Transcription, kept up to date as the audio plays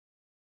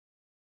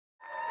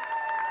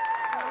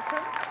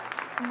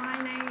welcome.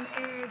 My name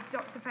is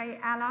Dr. Faye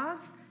Allard,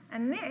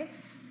 and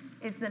this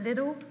is The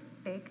Little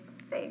Big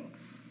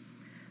Things.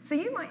 So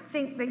you might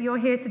think that you're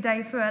here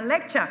today for a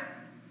lecture.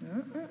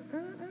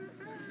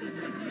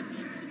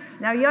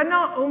 No, you're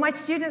not. All my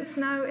students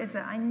know is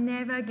that I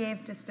never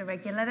give just a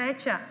regular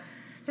lecture.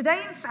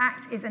 Today, in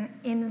fact, is an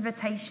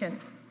invitation.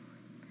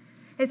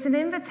 It's an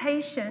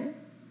invitation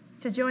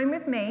to join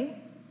with me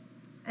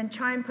and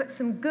try and put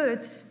some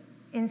good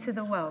into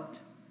the world.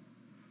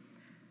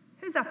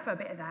 Who's up for a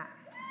bit of that?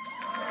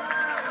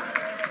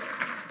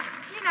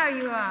 You know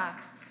you are.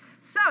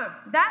 So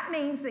that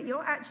means that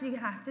you're actually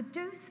going to have to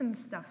do some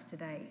stuff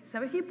today.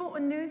 So if you bought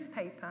a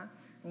newspaper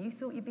and you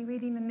thought you'd be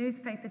reading the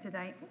newspaper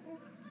today,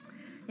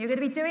 you're going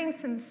to be doing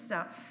some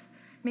stuff.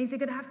 It means you're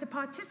going to have to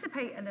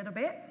participate a little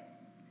bit.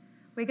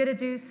 We're going to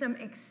do some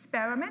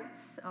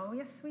experiments. Oh,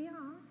 yes, we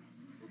are.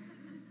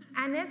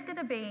 And there's going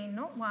to be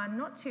not one,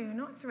 not two,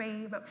 not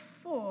three, but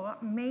 4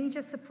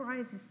 major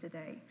surprises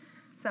today.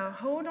 So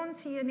hold on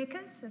to your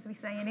knickers, as we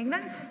say in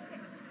England,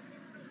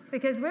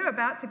 because we're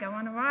about to go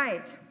on a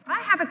ride.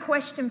 I have a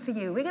question for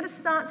you. We're going to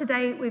start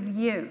today with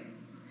you.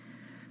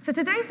 So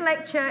today's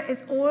lecture is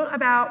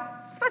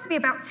supposed to be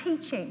about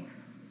teaching.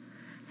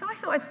 So I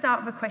thought I'd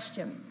start with a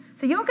question.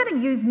 So you're going to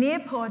use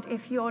Nearpod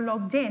if you're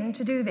logged in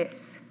to do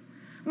this.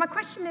 My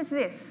question is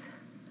this.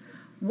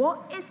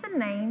 What is the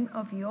name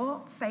of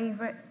your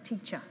favorite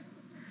teacher?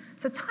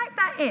 So type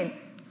that in.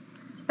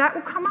 That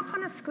will come up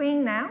on the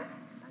screen now.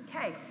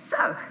 Okay,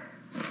 so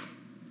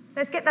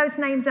let's get those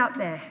names up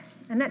there.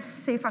 And let's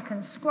see if I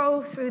can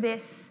scroll through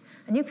this.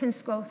 And you can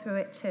scroll through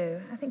it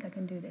too. I think I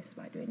can do this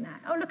by doing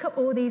that. Oh, look at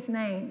all these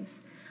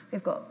names.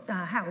 We've got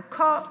Harold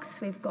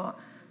Cox. We've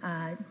got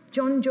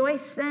John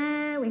Joyce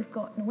there. We've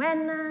got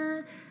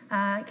Nguyen,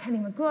 Kenny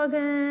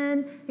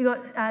McGrogan. We've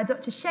got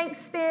Dr.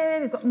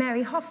 Shakespeare. We've got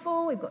Mary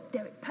Hoffel. We've got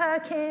Derek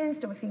Perkins,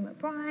 Dorothy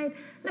McBride.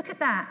 Look at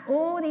that.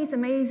 All these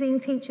amazing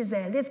teachers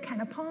there. Liz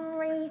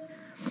Canapari.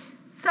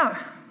 So,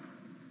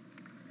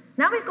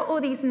 now we've got all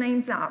these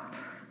names up.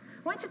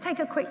 I want you to take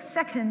a quick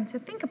second to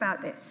think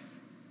about this.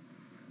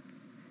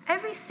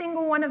 Every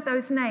single one of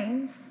those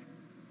names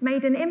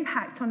made an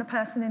impact on a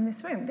person in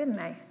this room, didn't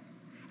they?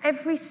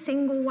 Every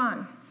single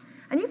one.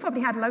 And you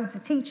probably had loads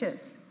of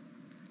teachers,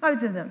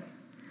 loads of them.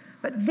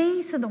 But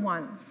these are the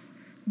ones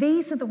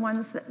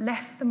that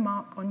left the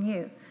mark on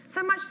you.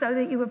 So much so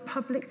that you would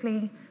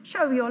publicly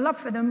show your love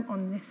for them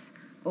on this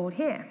board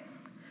here.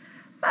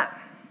 But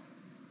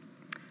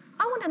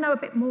I want to know a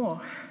bit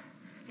more.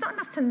 It's not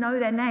enough to know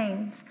their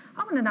names.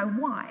 I want to know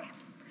why.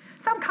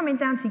 So I'm coming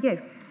down to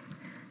you.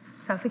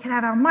 So if we can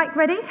have our mic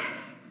ready.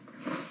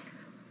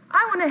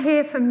 I want to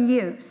hear from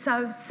you.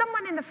 So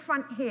someone in the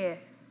front here,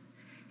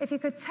 if you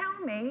could tell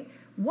me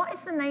what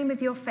is the name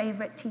of your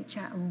favorite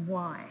teacher and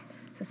why.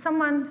 So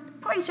someone,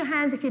 raise your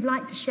hands if you'd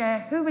like to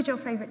share who was your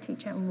favorite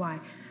teacher and why.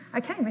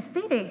 Okay, Miss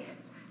Dee Dee.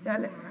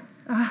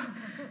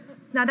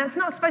 No, that's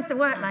not supposed to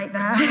work like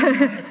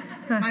that.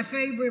 My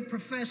favorite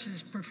professor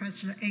is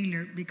Professor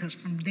Allard because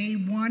from day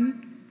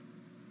one,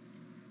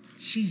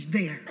 she's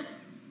there.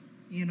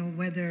 You know,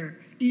 whether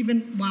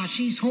even while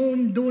she's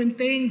home doing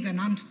things and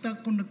I'm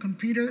stuck on the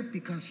computer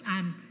because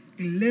I'm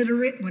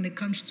illiterate when it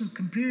comes to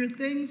computer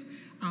things,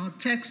 I'll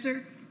text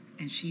her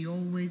and she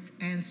always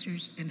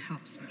answers and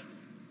helps me.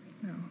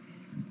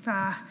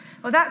 Oh.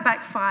 Well, that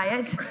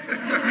backfired.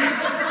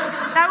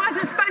 That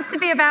wasn't supposed to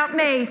be about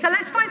me. So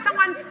let's find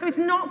someone who's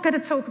not going to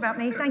talk about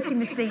me. Thank you,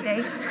 Miss Dee Dee.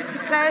 Anyone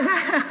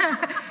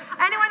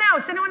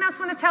else? Anyone else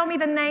want to tell me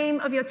the name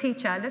of your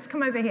teacher? Let's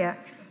come over here.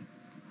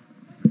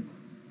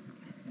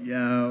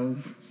 Yo,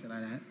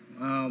 like that.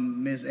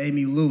 Miss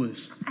Amy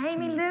Lewis.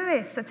 Amy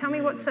Lewis. So tell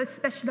me what's so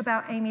special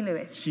about Amy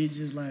Lewis. She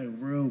just like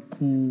real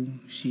cool.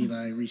 She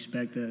like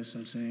respect us.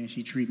 I'm saying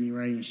she treat me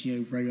right, and she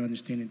a very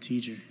understanding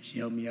teacher. She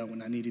helped me out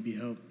when I needed to be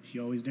helped. She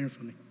always there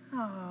for me.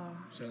 Oh,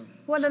 so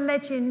what a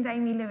legend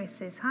Amy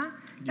Lewis is, huh?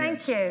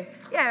 Thank Yes. you.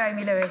 Yeah,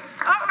 Amy Lewis.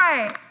 All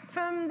right.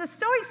 From the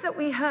stories that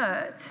we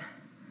heard,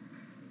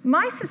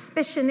 my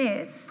suspicion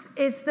is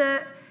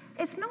that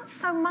it's not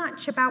so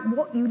much about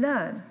what you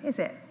learn, is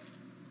it?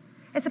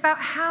 It's about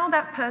how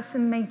that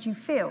person made you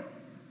feel.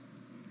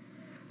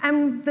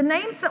 And the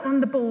names that are on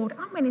the board,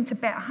 I'm willing to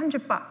bet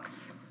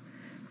 $100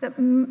 that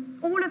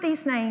all of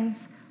these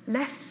names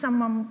left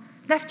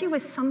you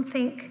with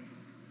something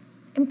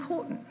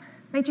important,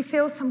 made you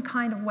feel some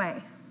kind of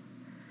way.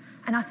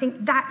 And I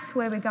think that's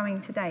where we're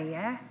going today,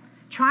 yeah?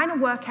 Trying to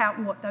work out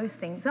what those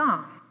things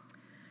are.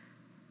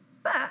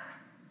 But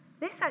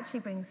this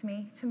actually brings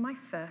me to my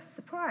first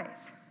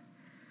surprise.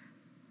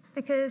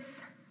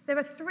 Because there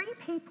are 3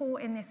 people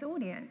in this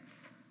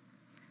audience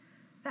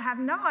that have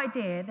no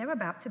idea they're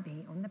about to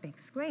be on the big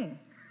screen.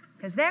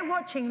 Because they're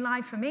watching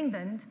live from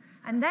England,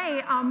 and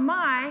they are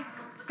my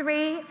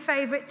 3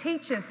 favorite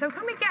teachers. So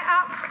can we get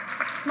up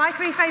my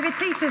 3 favorite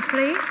teachers,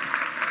 please?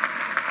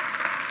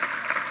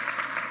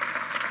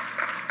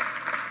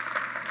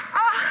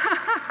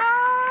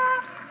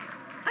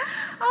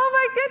 Oh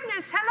my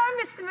goodness. Hello,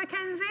 Mr.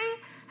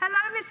 Mackenzie.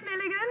 Hello, Miss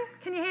Milligan.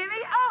 Can you hear me?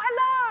 Oh,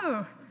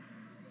 hello.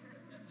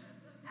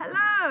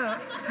 Hello.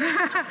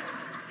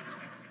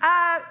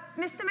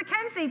 Mr.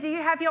 Mackenzie, do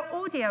you have your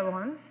audio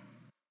on?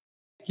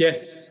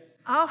 Yes.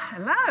 Oh,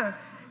 hello.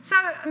 So,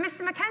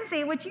 Mr.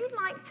 Mackenzie, would you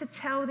like to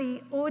tell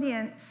the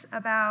audience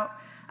about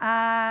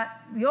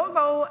your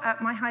role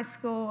at my high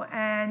school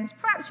and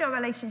perhaps your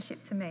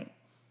relationship to me?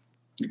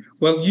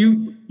 Well,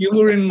 you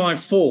were in my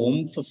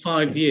form for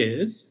 5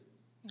 years.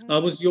 I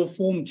was your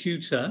form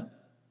tutor,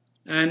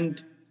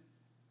 and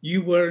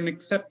you were an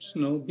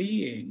exceptional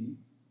being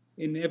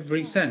in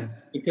every sense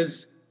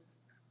because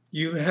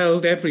you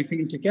held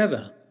everything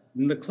together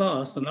in the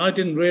class, and I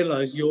didn't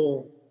realize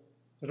your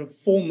sort of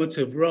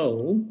formative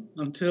role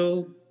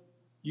until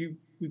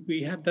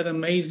we had that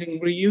amazing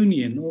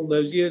reunion all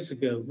those years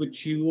ago,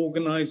 which you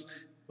organized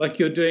like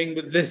you're doing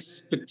with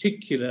this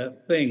particular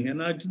thing.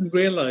 And I didn't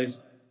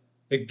realize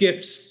the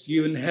gifts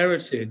you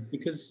inherited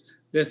because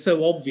they're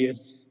so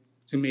obvious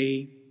to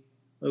me,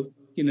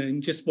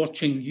 in just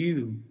watching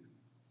you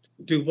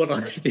do what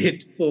I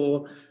did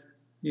for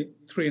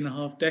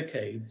 3.5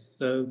 decades.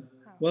 So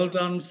well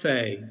done,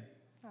 Faye.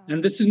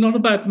 And this is not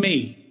about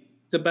me,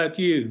 it's about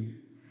you.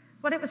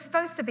 Well, it was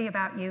supposed to be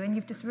about you, and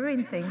you've just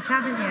ruined things,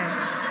 haven't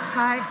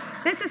you?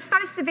 This is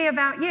supposed to be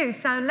about you.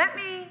 So let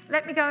me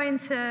go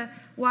into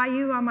why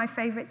you are my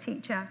favorite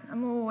teacher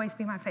and will always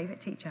be my favorite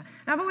teacher.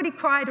 And I've already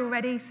cried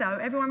already, so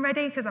everyone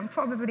ready? Because I'm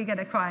probably going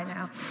to cry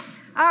now.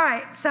 All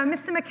right, so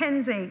Mr.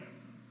 Mackenzie,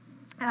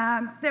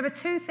 there are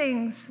 2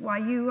 things why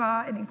you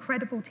are an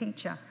incredible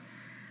teacher.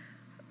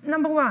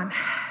 Number 1,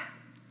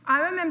 I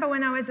remember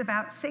when I was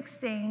about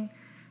 16,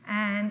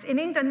 and in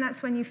England,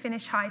 that's when you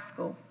finish high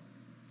school.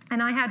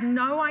 And I had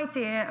no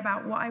idea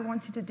about what I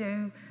wanted to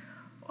do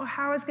or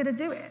how I was going to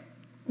do it.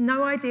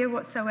 No idea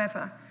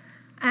whatsoever.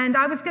 And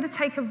I was going to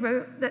take a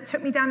route that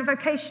took me down a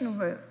vocational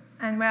route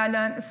and where I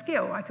learned a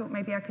skill. I thought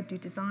maybe I could do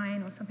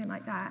design or something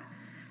like that.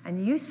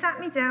 And you sat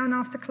me down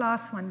after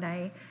class one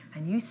day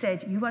and you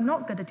said, you are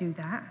not going to do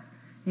that.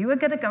 You are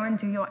going to go and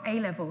do your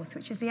A-levels,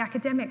 which is the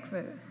academic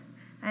route.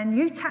 And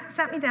you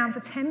sat me down for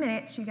 10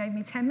 minutes. You gave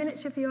me 10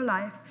 minutes of your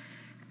life.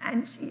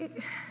 And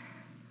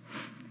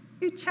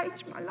you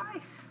changed my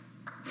life.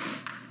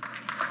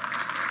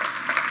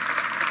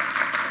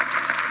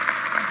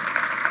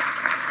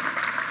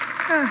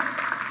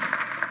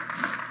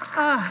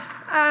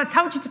 I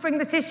told you to bring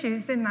the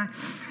tissues, didn't I?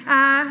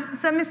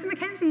 So, Mr.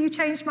 Mackenzie, you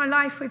changed my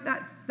life with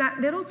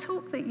that little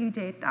talk that you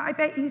did that I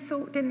bet you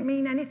thought didn't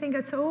mean anything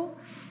at all.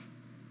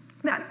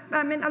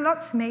 That meant a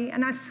lot to me,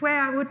 and I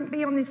swear I wouldn't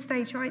be on this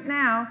stage right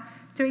now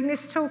doing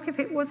this talk if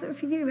it wasn't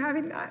for you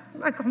having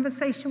that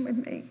conversation with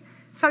me.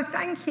 So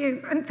thank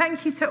you, and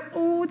thank you to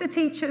all the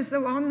teachers that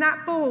were on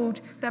that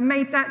board that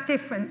made that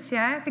difference,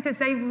 yeah? Because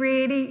they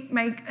really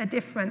make a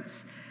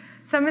difference.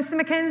 So, Mr.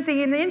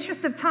 Mackenzie, in the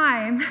interest of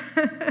time,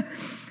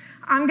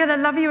 I'm going to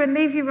love you and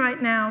leave you right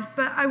now,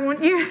 but I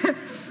want you...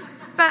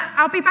 But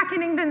I'll be back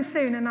in England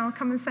soon, and I'll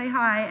come and say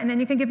hi, and then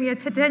you can give me a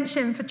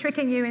attention for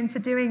tricking you into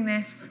doing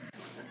this.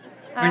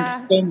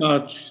 Thanks so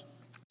much.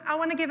 I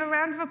want to give a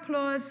round of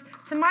applause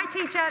to my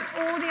teacher and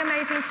all the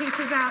amazing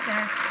teachers out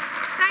there.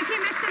 Thank you,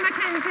 Mr.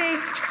 Mackenzie.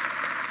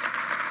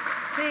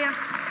 See ya.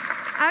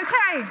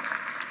 Okay,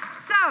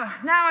 so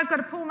now I've got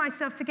to pull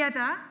myself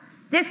together.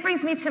 This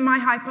brings me to my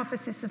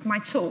hypothesis of my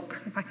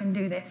talk, if I can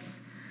do this,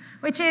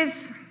 which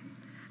is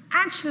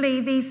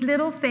actually these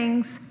little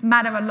things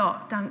matter a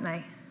lot, don't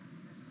they?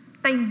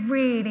 They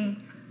really,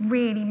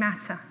 really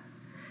matter.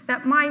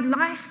 That my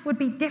life would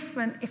be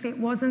different if it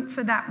wasn't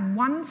for that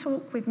one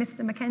talk with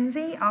Mr.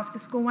 Mackenzie after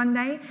school one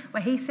day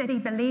where he said he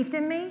believed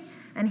in me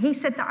and he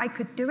said that I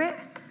could do it.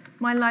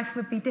 My life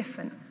would be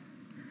different.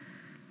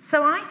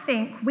 So I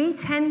think we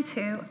tend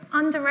to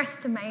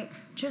underestimate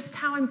just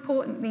how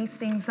important these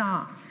things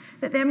are,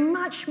 that they're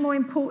much more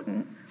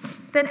important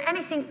than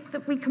anything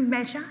that we can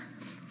measure.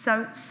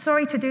 So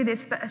sorry to do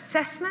this, but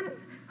assessment,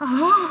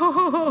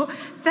 oh,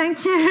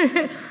 thank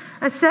you.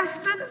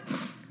 Assessment,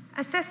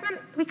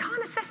 we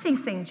can't assess these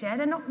things, yeah?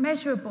 They're not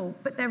measurable,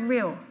 but they're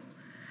real.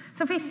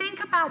 So if we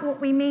think about what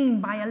we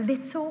mean by a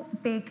little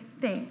big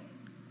thing,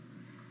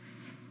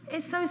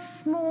 it's those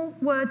small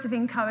words of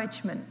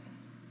encouragement.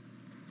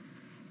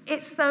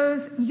 It's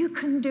those, you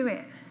can do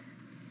it.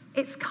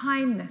 It's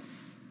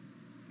kindness.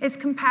 It's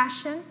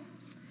compassion.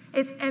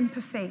 It's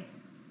empathy.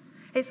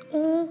 It's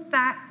all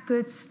that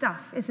good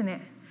stuff, isn't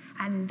it?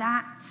 And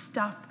that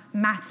stuff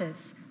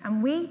matters.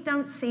 And we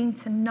don't seem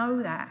to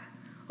know that,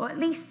 or at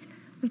least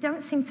we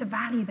don't seem to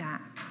value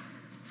that.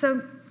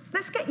 So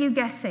let's get you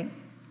guessing.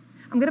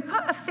 I'm going to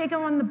put a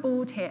figure on the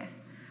board here.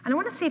 And I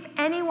want to see if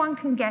anyone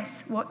can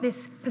guess what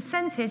this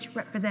percentage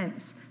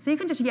represents. So you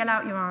can just yell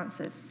out your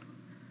answers.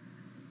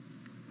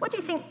 What do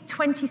you think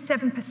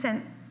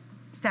 27%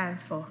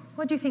 stands for?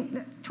 What do you think,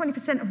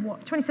 20% of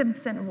what?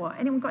 27% of what?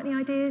 Anyone got any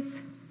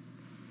ideas?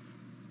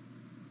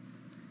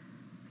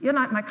 You're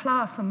like my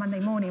class on Monday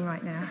morning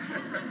right now.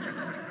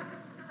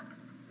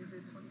 Is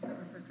it 27% of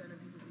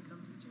people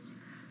become teachers?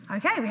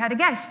 Okay, we had a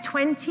guess.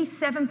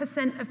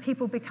 27% of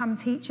people become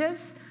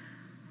teachers.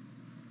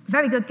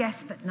 Very good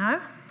guess, but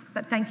no.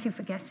 But thank you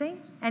for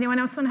guessing. Anyone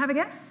else want to have a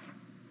guess?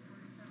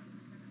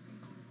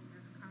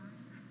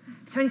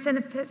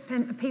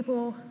 20% of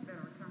people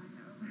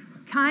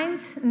kind?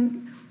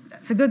 And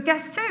that's a good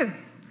guess too.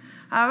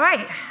 All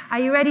right, are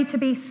you ready to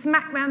be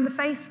smacked round the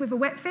face with a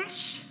wet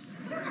fish?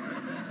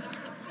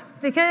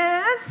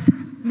 Because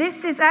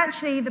this is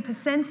actually the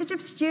percentage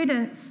of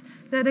students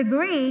that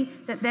agree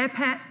that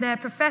their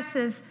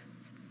professors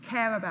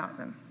care about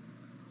them.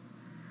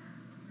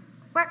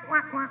 Wah,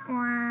 wah, wah,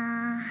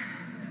 wah.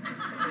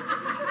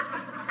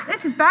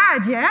 This is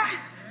bad, yeah?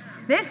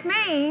 This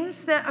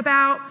means that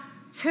about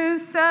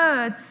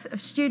 2/3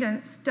 of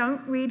students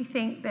don't really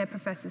think their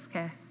professors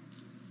care.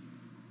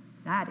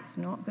 That is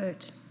not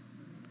good.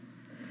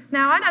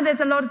 Now, I know there's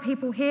a lot of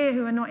people here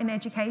who are not in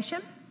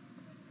education,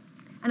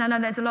 and I know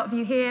there's a lot of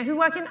you here who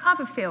work in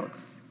other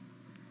fields.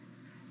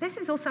 This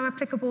is also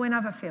applicable in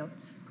other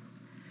fields.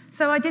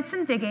 So I did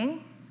some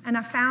digging, and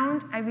I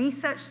found a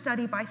research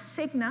study by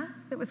Cigna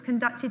that was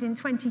conducted in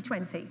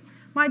 2020.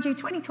 Mind you,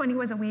 2020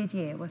 was a weird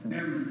year, wasn't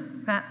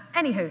it? But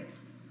anywho,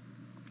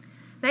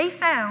 they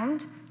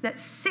found that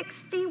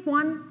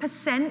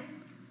 61%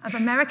 of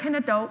American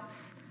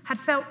adults had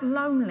felt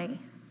lonely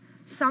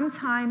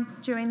sometime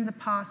during the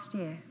past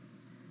year.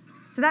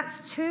 So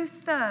that's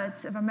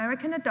 2/3 of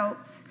American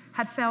adults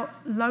had felt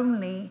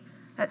lonely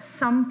at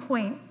some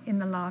point in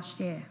the last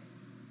year.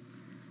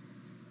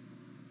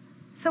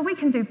 So we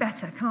can do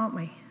better, can't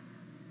we?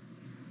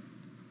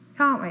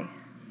 Can't we?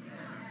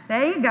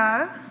 There you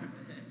go.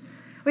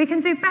 We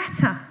can do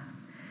better.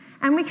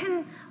 And we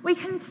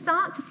can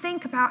start to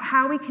think about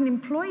how we can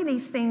employ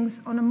these things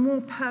on a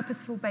more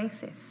purposeful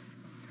basis.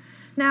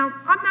 Now,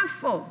 I'm no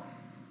fool.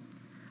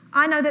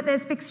 I know that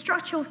there's big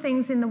structural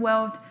things in the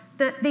world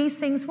that these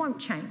things won't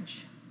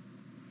change.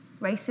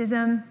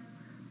 Racism,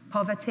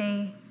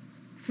 poverty,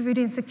 food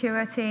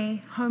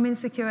insecurity, home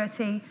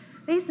insecurity.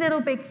 These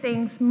little big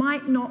things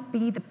might not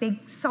be the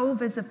big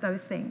solvers of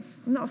those things.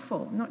 I'm not a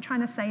fool. I'm not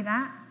trying to say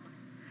that.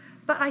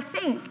 But I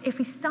think if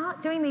we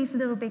start doing these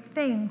little big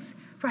things,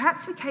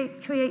 perhaps we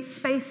create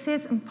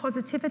spaces and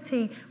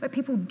positivity where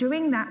people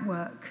doing that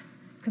work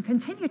can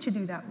continue to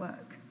do that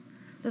work.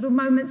 Little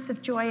moments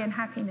of joy and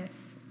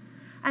happiness.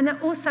 And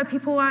that also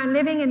people who are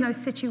living in those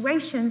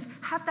situations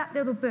have that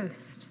little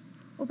boost,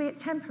 albeit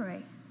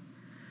temporary.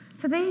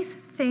 So these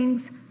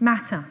things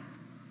matter.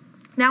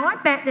 Now, I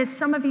bet there's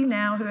some of you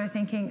now who are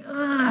thinking,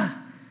 ugh,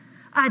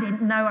 I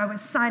didn't know I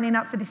was signing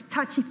up for this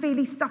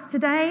touchy-feely stuff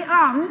today.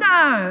 Oh,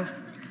 no.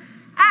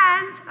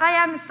 And I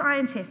am a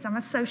scientist. I'm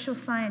a social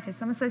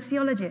scientist. I'm a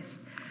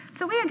sociologist.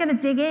 So we are going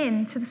to dig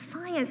into the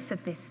science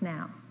of this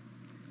now.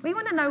 We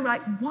want to know,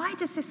 why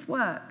does this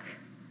work?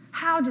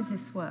 How does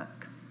this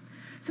work?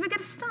 So we're going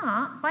to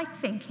start by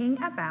thinking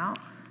about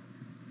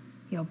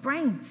your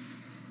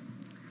brains.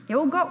 You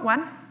all got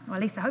one, or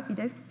at least I hope you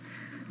do.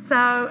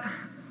 So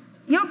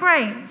your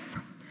brains.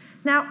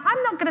 Now,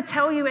 I'm not going to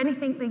tell you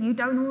anything that you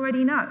don't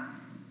already know.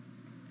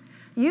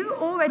 You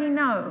already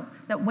know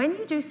that when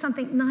you do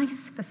something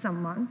nice for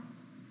someone,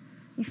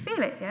 you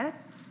feel it, yeah?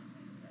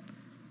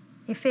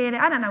 You feel it.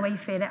 I don't know where you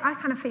feel it. I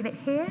kind of feel it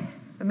here,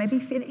 but maybe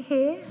you feel it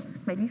here,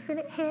 maybe you feel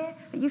it here,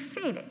 but you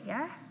feel it,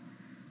 yeah?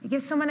 You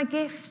give someone a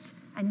gift,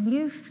 and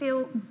you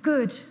feel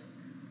good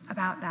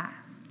about that.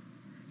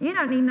 You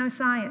don't need no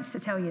science to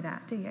tell you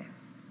that, do you?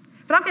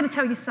 But I'm going to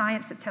tell you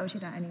science that tells you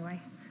that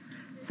anyway.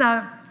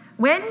 So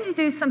when you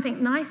do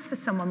something nice for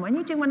someone, when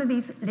you do one of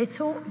these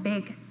little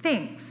big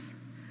things,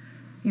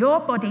 your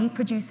body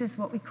produces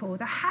what we call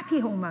the happy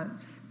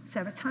hormones,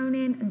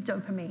 serotonin and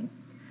dopamine.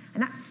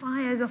 And that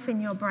fires off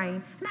in your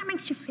brain, and that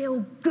makes you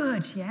feel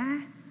good,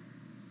 yeah?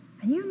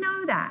 And you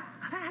know that.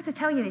 I don't have to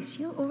tell you this.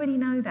 You already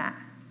know that.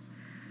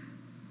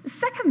 The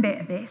second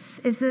bit of this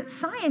is that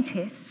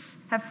scientists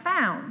have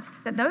found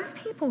that those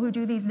people who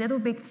do these little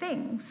big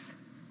things,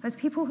 those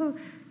people who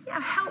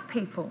help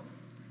people,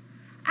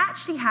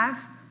 actually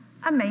have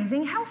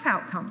amazing health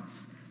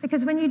outcomes.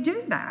 Because when you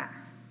do that,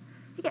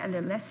 you get a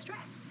little less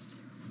stressed.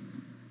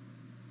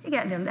 You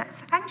get a little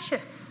less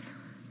anxious.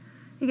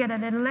 You get a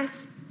little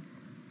less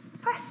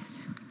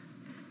depressed.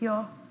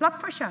 Your blood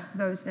pressure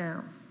goes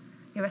down.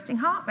 Your resting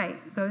heart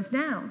rate goes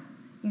down.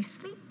 You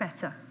sleep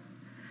better.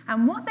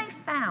 And what they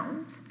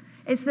found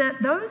is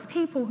that those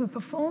people who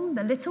perform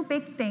the little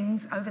big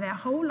things over their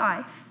whole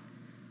life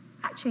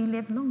actually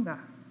live longer.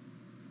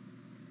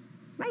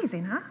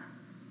 Amazing, huh?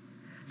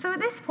 So at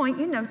this point,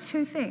 you know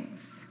two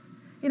things.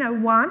 You know,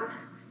 one,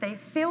 that it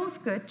feels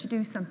good to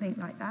do something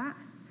like that.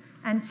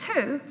 And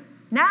two,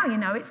 now you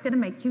know it's going to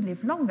make you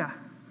live longer.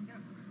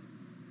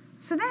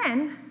 So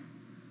then,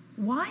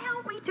 why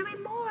aren't we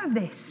doing more of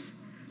this?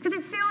 Because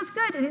it feels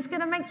good and it's going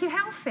to make you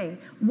healthy.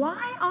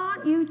 Why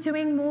aren't you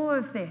doing more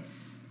of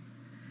this?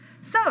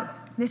 So,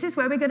 this is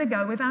where we're going to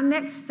go with our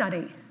next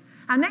study.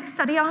 Our next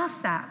study asks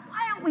that.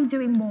 Why aren't we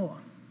doing more?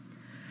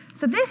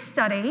 So this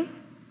study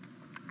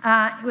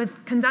was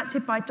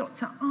conducted by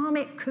Dr.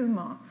 Amit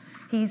Kumar.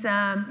 He's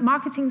a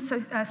marketing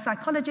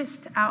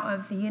psychologist out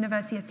of the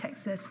University of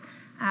Texas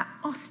at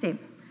Austin.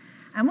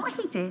 And what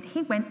he did,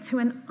 he went to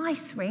an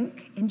ice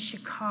rink in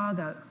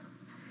Chicago.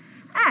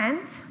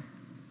 And,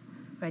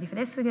 ready for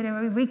this? We're going to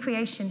do a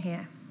recreation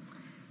here.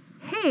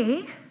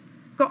 He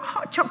got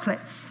hot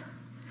chocolates.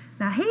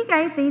 Now, he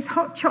gave these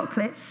hot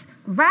chocolates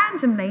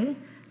randomly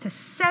to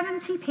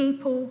 70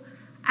 people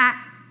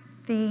at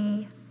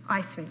the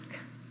ice rink.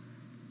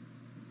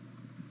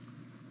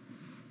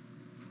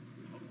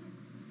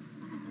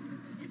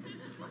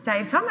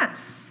 Dave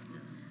Thomas,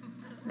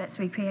 let's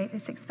recreate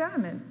this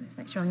experiment. Let's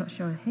make sure I'm not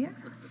showing here.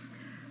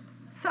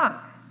 So,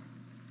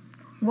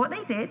 what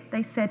they did,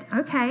 they said,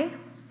 okay,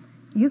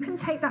 you can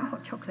take that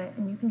hot chocolate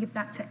and you can give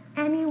that to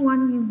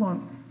anyone you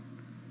want.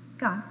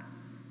 Go on.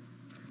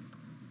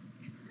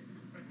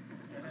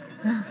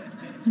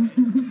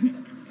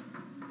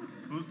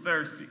 Who's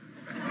thirsty?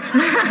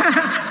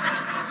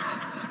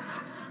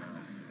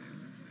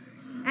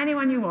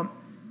 Anyone you want.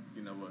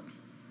 You know what?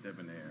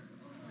 Debonair.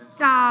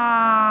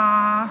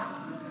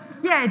 Ah,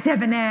 yeah,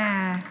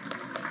 debonair.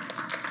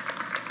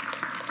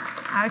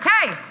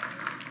 Okay.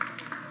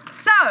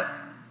 So,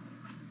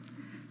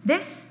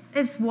 this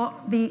is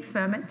what the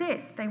experiment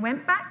did. They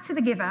went back to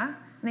the giver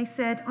and they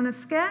said, on a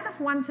scale of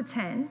 1 to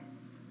 10,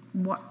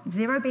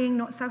 0 being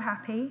not so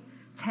happy,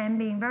 10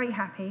 being very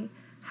happy,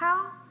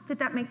 how did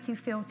that make you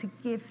feel to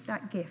give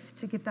that gift,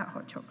 to give that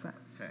hot chocolate?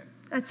 10.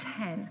 A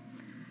 10.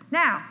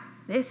 Now,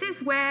 this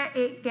is where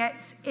it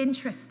gets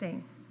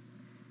interesting.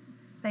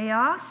 They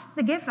asked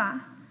the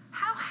giver,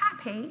 how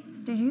happy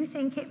do you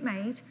think it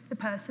made the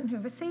person who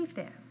received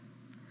it?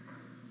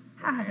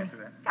 How happy? Answer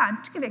that. Go on,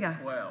 just give it a go.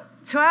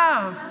 12.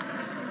 12.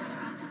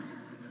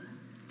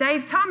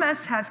 Dave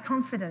Thomas has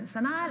confidence,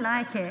 and I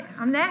like it.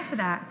 I'm there for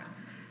that.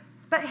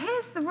 But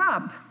here's the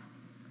rub.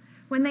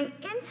 When they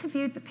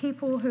interviewed the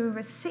people who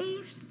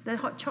received the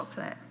hot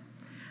chocolate,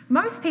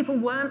 most people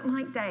weren't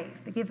like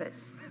Dave, the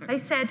givers. They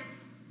said,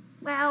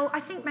 well, I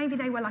think maybe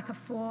they were like a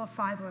 4,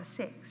 5, or a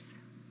 6.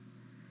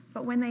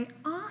 But when they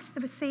asked the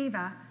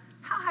receiver,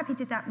 how happy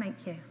did that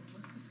make you?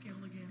 What's the scale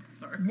again?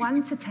 Sorry.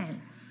 1 to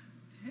 10.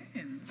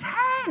 10.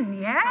 10,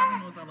 yeah?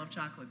 Everybody knows I love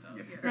chocolate, though.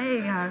 Yeah. There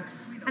you go.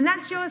 And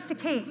that's yours to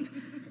keep.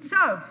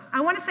 So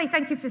I want to say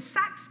thank you for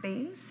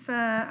Saxby's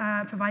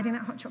for providing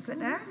that hot chocolate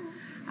there.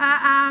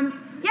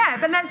 Yeah,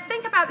 but let's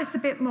think about this a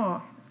bit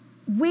more.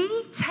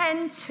 We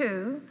tend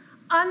to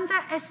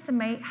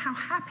underestimate how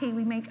happy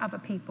we make other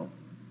people.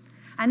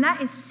 And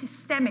that is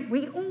systemic.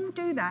 We all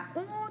do that.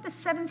 All the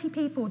 70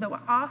 people that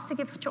were asked to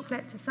give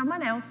chocolate to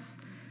someone else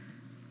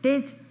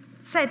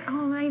said,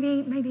 oh,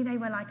 maybe they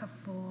were like a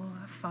 4,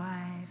 a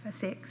 5, a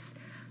 6.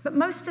 But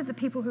most of the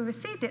people who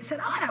received it said,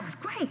 oh, that was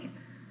great.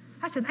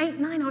 That's an 8,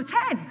 9, or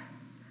 10.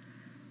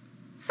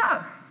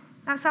 So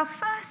that's our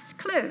first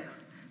clue,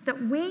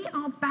 that we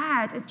are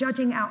bad at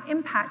judging our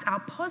impact, our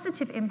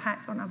positive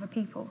impact on other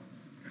people.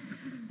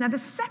 Now, the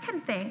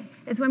second thing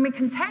is when we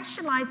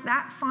contextualize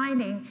that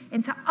finding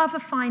into other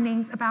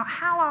findings about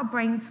how our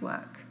brains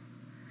work.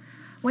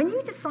 When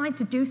you decide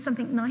to do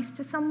something nice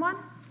to someone,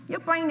 your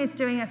brain is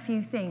doing a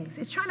few things.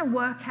 It's trying to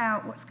work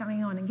out what's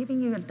going on and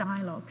giving you a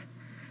dialogue.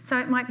 So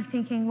it might be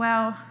thinking,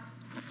 well,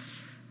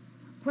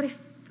 what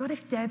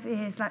if Deb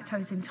is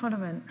lactose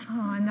intolerant?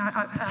 Oh, no,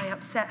 I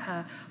upset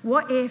her.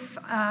 What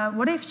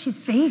if she's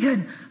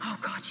vegan? Oh,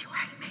 God, you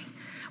hate me.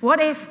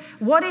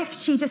 What if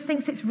she just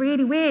thinks it's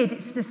really weird?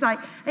 It's just like,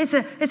 it's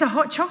a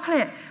hot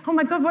chocolate. Oh,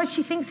 my God, what if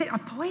she thinks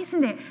I've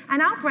poisoned it?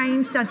 And our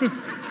brains does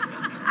this,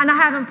 and I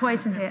haven't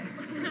poisoned it.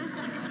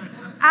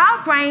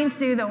 Our brains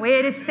do the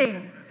weirdest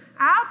thing.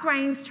 Our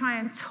brains try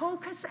and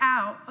talk us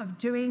out of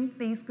doing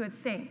these good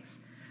things.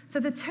 So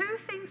the two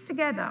things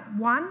together,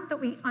 one, that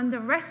we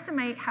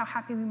underestimate how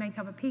happy we make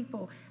other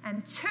people,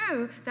 and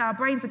two, that our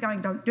brains are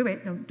going, don't do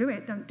it, don't do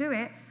it, don't do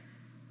it,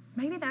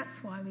 maybe that's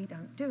why we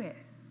don't do it.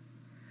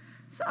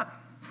 So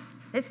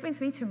this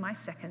brings me to my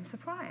second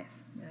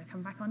surprise. I'm going to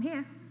come back on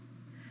here.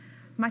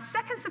 My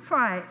second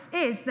surprise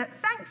is that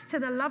thanks to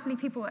the lovely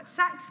people at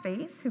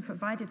Saxby's who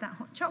provided that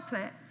hot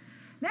chocolate,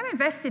 they're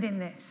invested in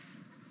this.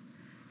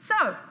 So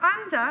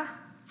under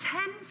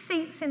 10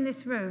 seats in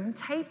this room,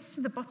 taped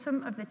to the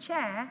bottom of the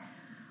chair,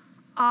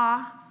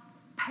 are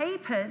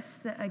papers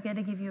that are going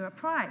to give you a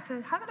prize.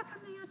 So have a look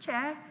under your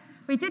chair.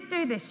 We did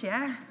do this,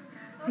 yeah?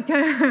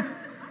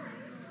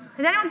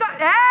 Has anyone got,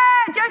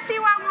 Josie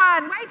won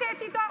one. Wave it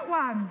if you got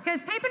one.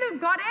 Because people who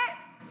got it,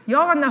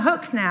 you're on the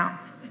hook now.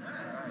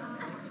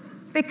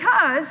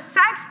 Because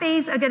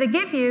Saxby's are going to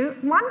give you,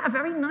 one, a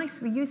very nice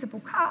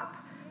reusable cup,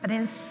 but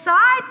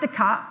inside the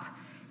cup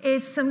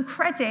is some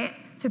credit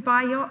to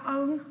buy your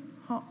own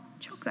hot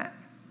chocolate.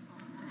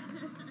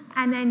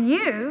 And then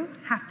you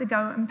have to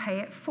go and pay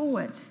it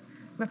forward.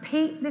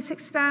 Repeat this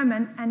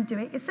experiment and do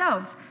it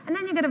yourselves. And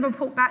then you're going to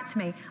report back to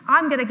me.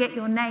 I'm going to get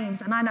your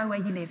names and I know where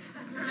you live.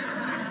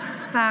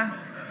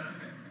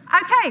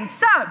 Okay,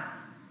 so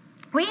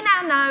we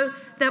now know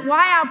that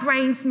why our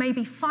brains may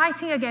be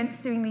fighting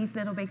against doing these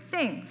little big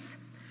things.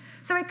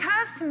 So it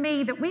occurs to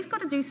me that we've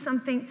got to do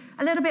something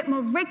a little bit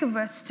more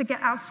rigorous to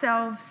get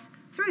ourselves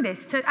through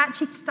this, to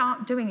actually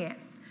start doing it.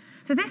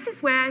 So this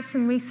is where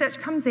some research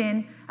comes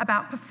in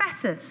about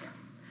professors.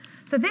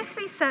 So this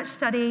research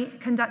study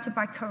conducted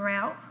by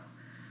Corel,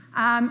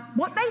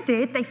 what they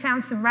did, they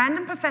found some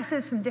random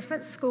professors from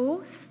different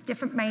schools,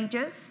 different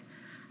majors,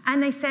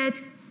 and they said,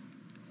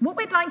 what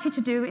we'd like you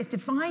to do is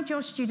divide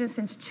your students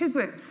into 2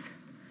 groups.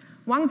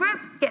 One group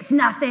gets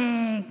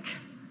nothing.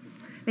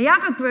 The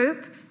other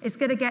group is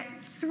going to get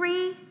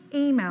 3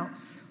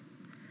 emails.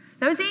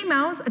 Those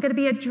emails are going to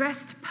be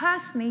addressed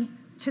personally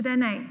to their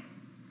name.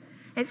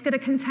 It's going to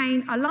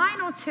contain a line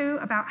or 2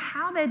 about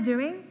how they're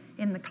doing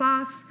in the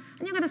class,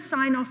 and you're going to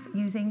sign off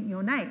using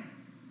your name.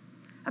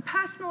 A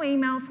personal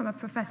email from a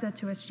professor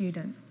to a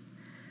student.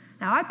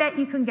 Now, I bet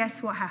you can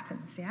guess what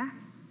happens, yeah?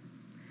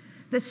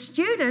 The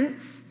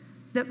students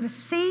that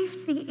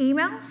received the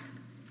emails,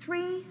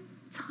 3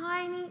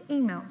 tiny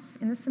emails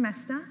in the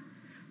semester,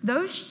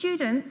 those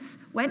students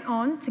went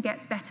on to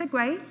get better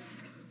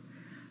grades,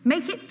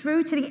 make it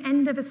through to the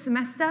end of a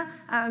semester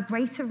at a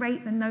greater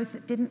rate than those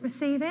that didn't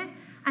receive it,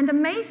 and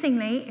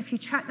amazingly, if you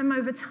track them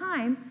over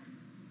time,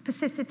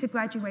 persisted to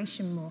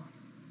graduation more.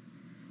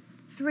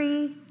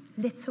 3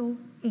 little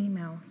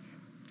emails.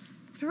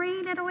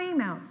 3 little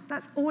emails,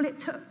 that's all it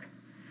took.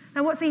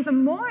 Now, what's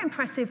even more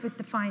impressive with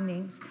the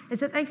findings is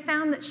that they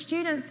found that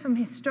students from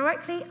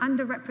historically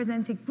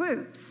underrepresented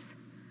groups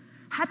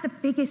had the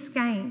biggest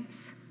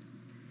gains.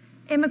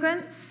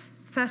 Immigrants,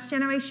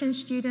 first-generation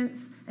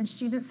students, and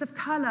students of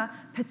color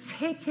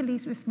particularly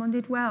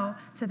responded well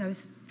to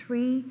those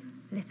 3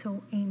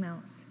 little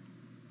emails.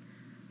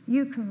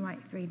 You can write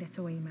 3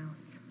 little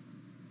emails.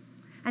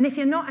 And if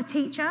you're not a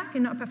teacher, if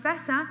you're not a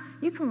professor,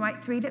 you can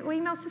write 3 little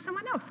emails to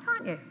someone else,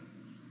 can't you?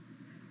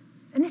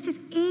 And this is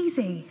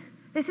easy.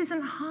 This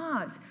isn't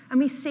hard. And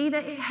we see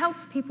that it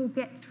helps people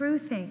get through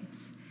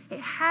things. It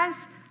has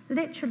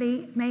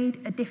literally made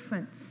a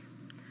difference.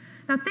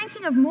 Now,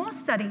 thinking of more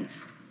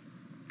studies,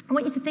 I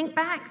want you to think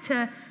back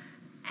to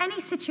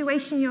any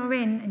situation you're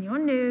in and you're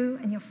new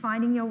and you're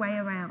finding your way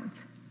around.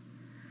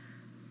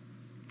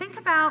 Think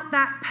about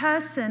that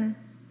person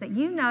that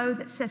you know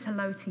that says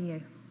hello to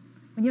you.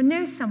 When you're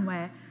new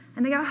somewhere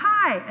and they go,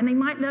 hi, and they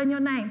might learn your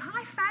name.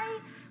 Hi,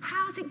 Faye,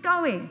 how's it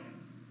going?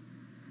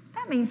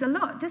 That means a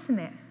lot, doesn't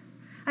it?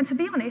 And to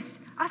be honest,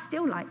 I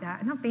still like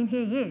that, and I've been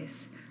here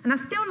years. And I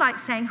still like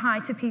saying hi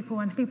to people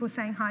and people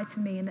saying hi to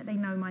me and that they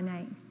know my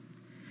name.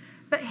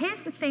 But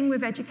here's the thing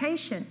with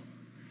education.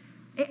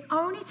 It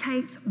only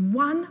takes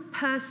one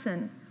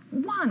person,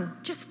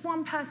 just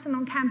one person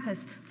on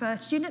campus for a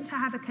student to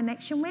have a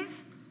connection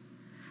with,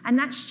 and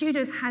that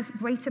student has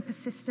greater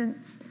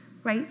persistence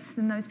rates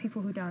than those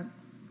people who don't.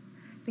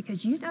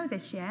 Because you know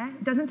this, yeah?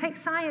 It doesn't take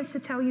science to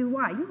tell you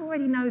why. You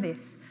already know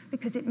this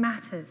because it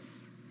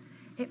matters.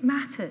 It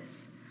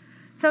matters.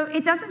 So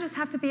it doesn't just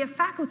have to be a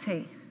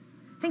faculty.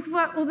 Think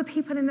about all the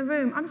people in the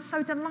room. I'm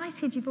so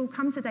delighted you've all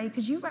come today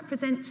because you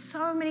represent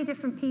so many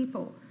different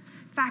people.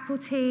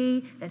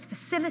 Faculty, there's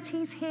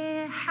facilities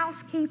here,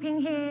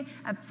 housekeeping here,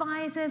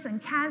 advisors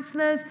and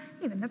counselors,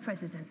 even the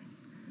president.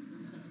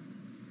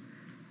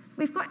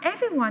 We've got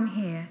everyone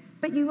here,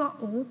 but you are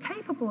all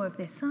capable of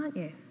this, aren't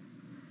you?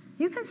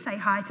 You can say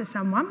hi to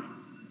someone.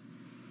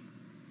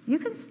 You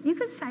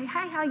can say,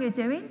 hey, how you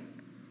doing?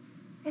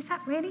 Is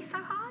that really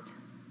so hard?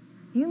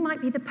 You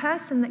might be the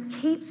person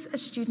that keeps a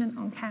student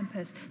on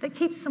campus, that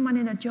keeps someone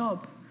in a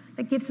job,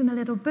 that gives them a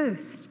little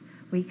boost.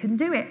 We can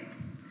do it.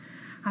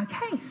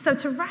 Okay, so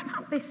to wrap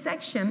up this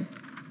section,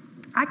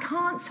 I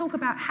can't talk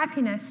about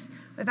happiness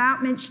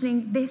without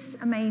mentioning this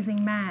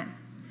amazing man.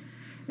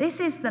 This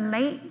is the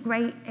late,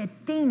 great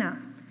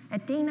Edina.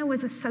 Edina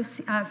was a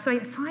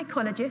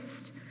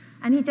psychologist,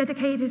 and he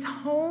dedicated his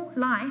whole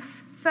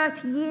life,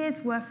 30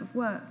 years worth of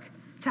work,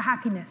 to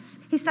happiness.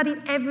 He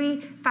studied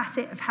every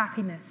facet of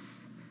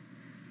happiness.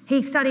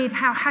 He studied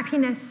how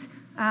happiness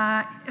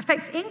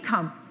affects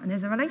income, and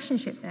there's a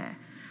relationship there.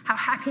 How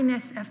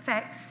happiness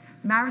affects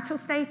marital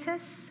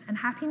status and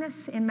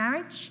happiness in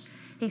marriage.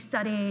 He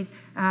studied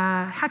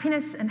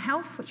happiness and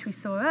health, which we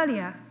saw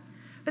earlier.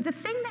 But the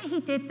thing that he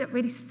did that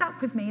really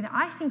stuck with me that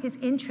I think is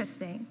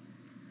interesting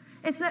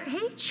is that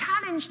he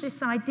challenged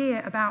this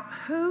idea about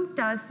who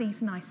does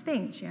these nice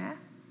things, yeah?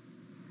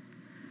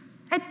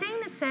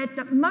 Edina said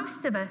that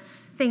most of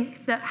us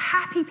think that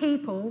happy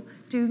people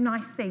do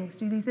nice things,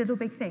 do these little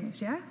big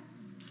things, yeah?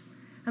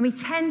 And we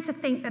tend to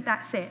think that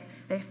that's it.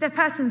 That if the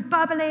person's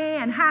bubbly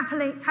and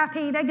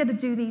happy, they're going to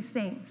do these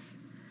things.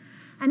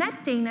 And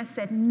Edina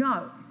said,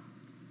 no,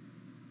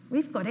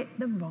 we've got it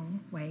the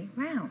wrong way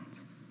round.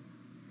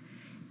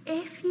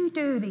 If you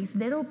do these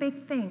little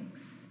big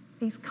things,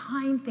 these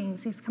kind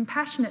things, these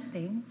compassionate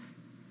things,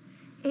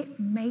 it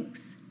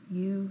makes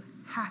you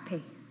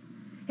happy.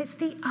 It's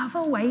the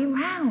other way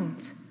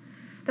round.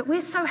 That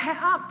we're so het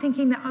up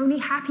thinking that only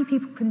happy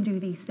people can do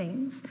these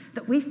things,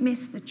 that we've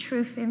missed the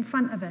truth in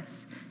front of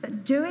us,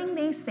 that doing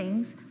these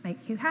things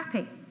make you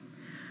happy.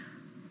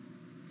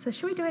 So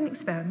shall we do an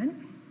experiment?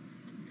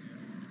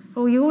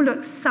 Oh, you all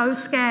look so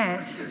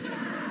scared.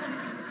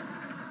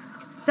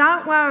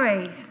 Don't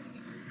worry.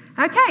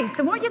 Okay,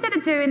 so what you're going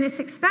to do in this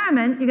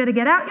experiment, you're going to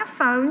get out your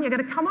phone, you're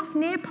going to come off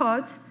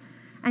Nearpod,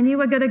 and you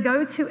are going to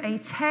go to a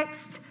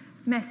text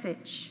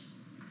message.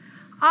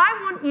 I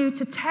want you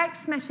to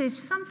text message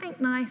something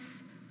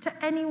nice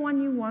to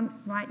anyone you want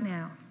right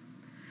now.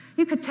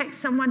 You could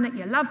text someone that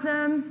you love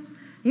them,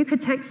 You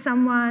could text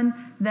someone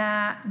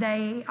that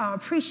they are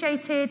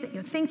appreciated, that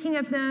you're thinking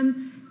of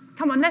them.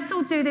 Come on, let's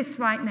all do this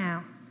right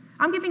now.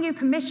 I'm giving you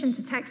permission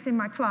to text in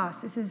my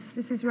class.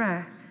 This is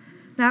rare.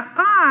 Now,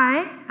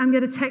 I am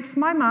going to text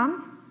my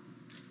mum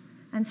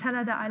and tell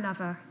her that I love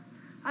her.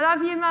 I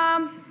love you,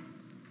 Mum.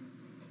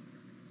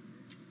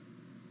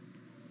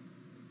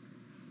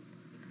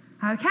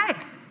 Okay.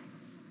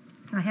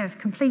 I have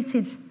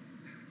completed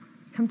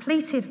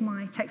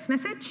my text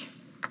message.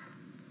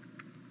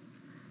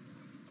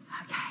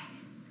 Okay.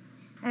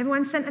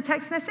 Everyone sent a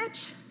text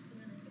message?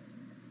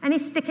 Any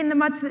stick in the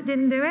muds that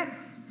didn't do it?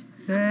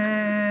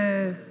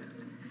 Boo.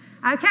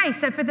 Okay,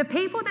 so for the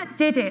people that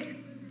did it,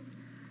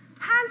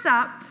 hands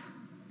up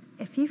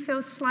if you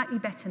feel slightly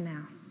better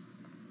now.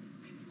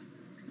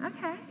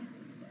 Okay.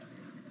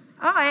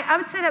 All right, I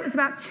would say that was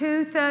about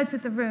 2/3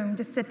 of the room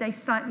just said they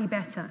slightly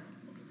better.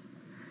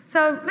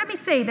 So let me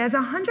see, there's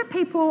 100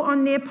 people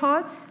on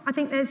Nearpods. I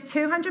think there's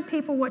 200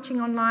 people watching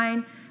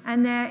online,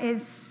 and there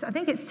is, I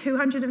think it's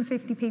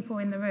 250 people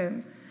in the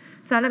room.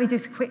 So let me do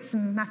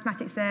some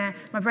mathematics there.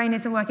 My brain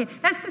isn't working.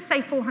 Let's just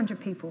say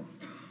 400 people.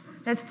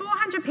 There's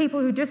 400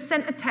 people who just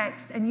sent a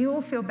text, and you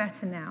all feel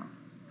better now.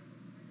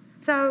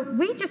 So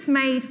we just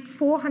made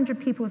 400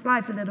 people's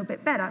lives a little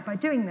bit better by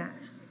doing that.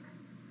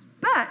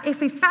 But if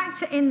we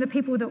factor in the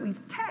people that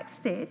we've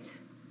texted,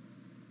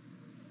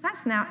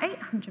 that's now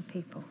 800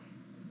 people.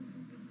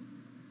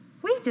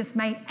 We just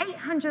made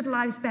 800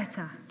 lives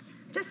better,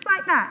 just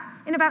like that,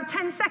 in about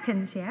 10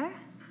 seconds, yeah?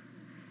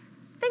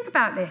 Think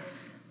about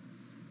this.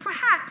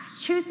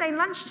 Perhaps Tuesday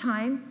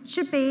lunchtime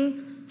should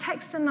be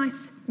text a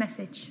nice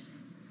message.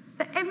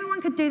 That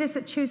everyone could do this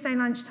at Tuesday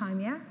lunchtime,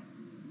 yeah?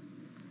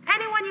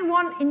 Anyone you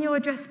want in your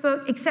address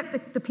book,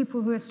 except the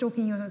people who are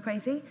stalking you who are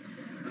crazy.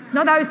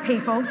 Not those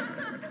people.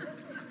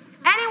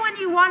 Anyone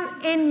you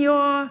want in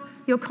your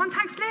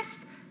contacts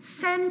list,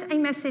 send a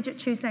message at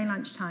Tuesday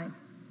lunchtime.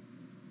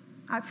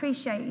 I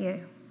appreciate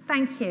you.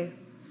 Thank you.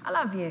 I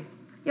love you.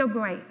 You're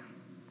great.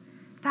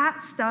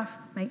 That stuff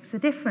makes a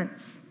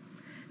difference.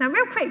 Now,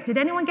 real quick, did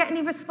anyone get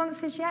any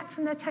responses yet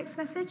from their text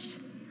message?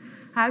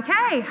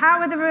 Okay,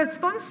 how are the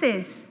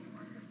responses?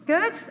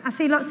 Good? I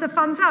see lots of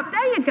thumbs up.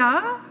 There you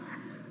go.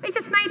 We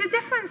just made a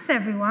difference,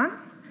 everyone.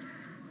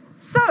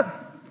 So,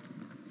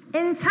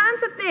 in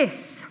terms of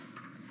this,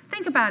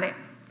 think about it.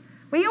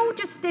 We all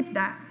just did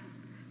that.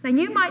 Now,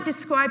 you might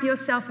describe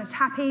yourself as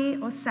happy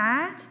or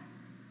sad.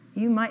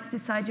 You might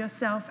decide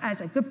yourself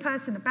as a good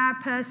person, a bad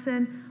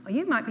person, or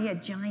you might be a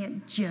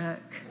giant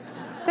jerk,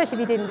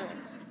 especially if you didn't do it.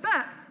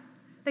 But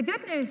the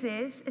good news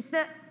is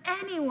that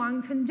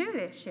anyone can do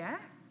this, yeah?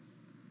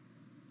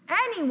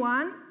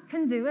 Anyone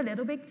can do a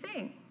little big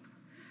thing.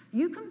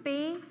 You can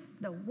be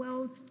the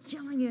world's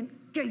giant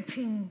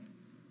gaping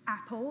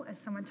apple, as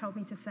someone told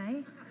me to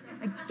say,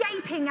 a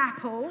gaping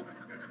apple.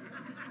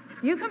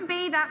 You can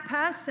be that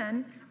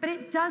person, but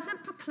it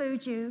doesn't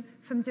preclude you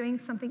from doing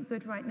something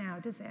good right now,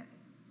 does it?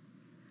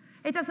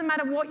 It doesn't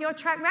matter what your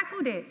track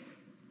record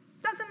is.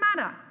 Doesn't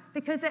matter,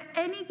 because at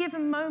any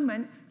given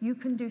moment, you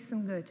can do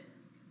some good.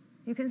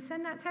 You can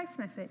send that text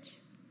message.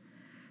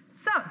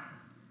 So,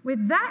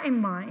 with that in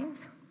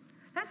mind,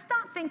 let's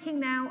start thinking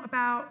now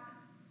about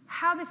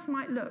how this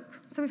might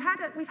look. So we've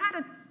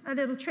had a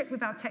little trick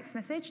with our text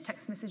message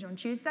on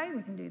Tuesday,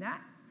 we can do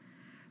that.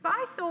 But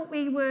I thought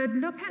we would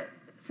look at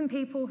some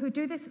people who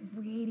do this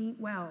really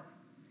well.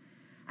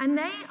 And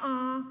they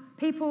are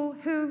people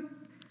who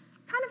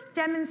kind of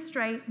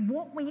demonstrate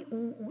what we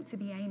all ought to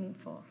be aiming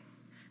for.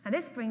 Now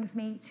this brings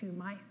me to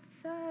my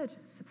third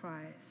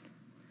surprise.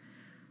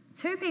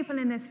 2 people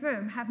in this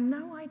room have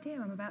no idea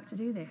I'm about to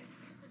do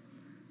this.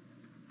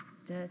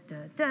 Da,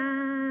 da,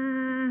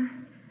 da.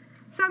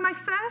 So my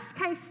first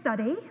case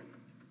study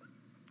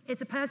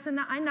is a person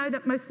that I know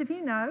that most of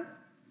you know.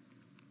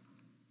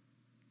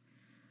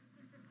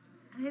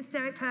 And it's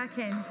Derek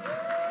Perkins.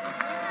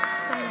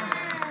 Stay there.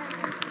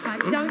 Right,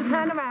 don't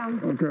turn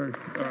around. Okay.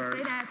 Just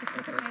stay there. Just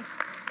look at me.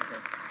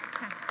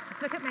 Okay.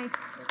 Just look at me.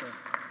 Okay.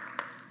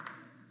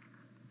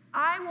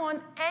 I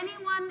want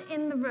anyone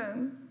in the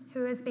room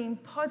who has been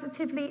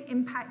positively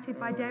impacted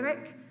by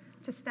Derek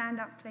to stand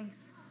up,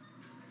 please.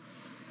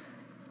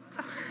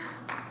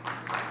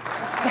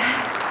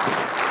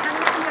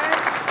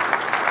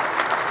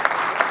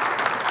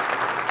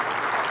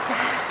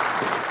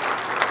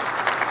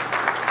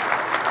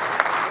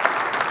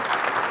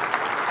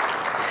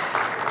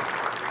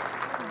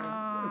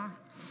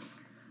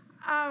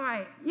 All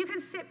right, you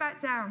can sit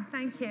back down,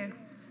 thank you.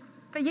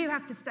 But you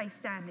have to stay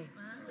standing.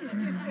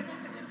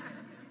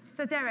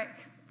 So Derek,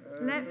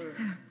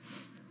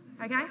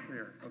 okay?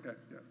 Here. Okay,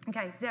 yes.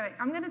 Okay, Derek,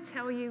 I'm going to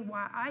tell you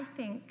why I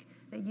think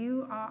that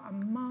you are a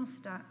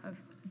master of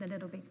the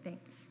little big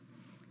things.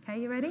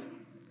 Okay, you ready?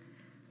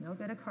 No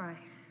good to cry.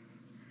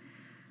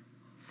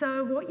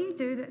 So what you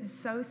do that is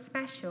so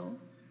special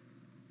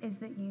is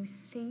that you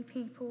see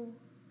people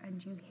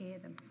and you hear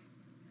them.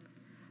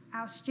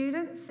 Our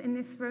students in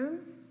this room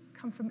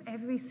come from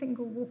every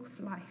single walk of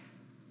life,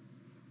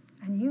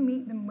 and you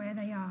meet them where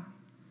they are.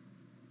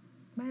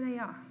 Where they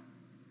are.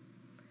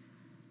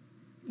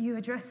 You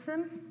address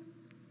them,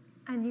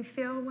 and you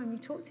feel when we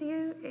talk to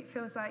you, it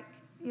feels like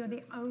you're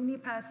the only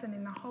person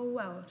in the whole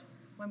world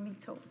when we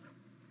talk.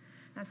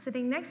 Now,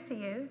 sitting next to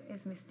you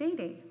is Miss Dee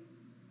Dee,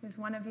 who's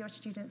one of your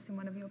students in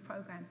one of your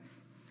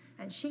programs.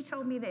 And she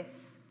told me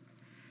this.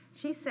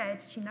 She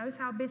said she knows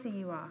how busy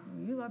you are,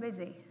 and you are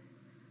busy,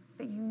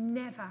 but you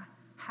never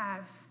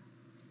have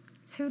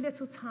too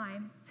little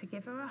time to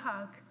give her a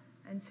hug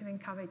and to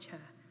encourage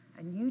her.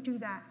 And you do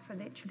that for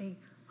literally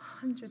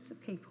hundreds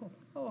of people.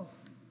 Oh,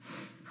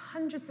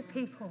 hundreds of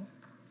people.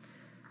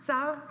 So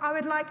I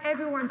would like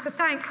everyone to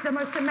thank the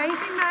most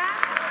amazing man.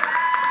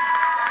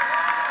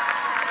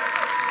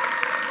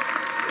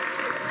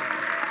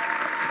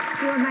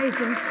 You're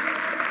amazing.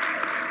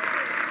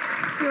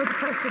 You're the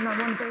person I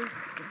want to be.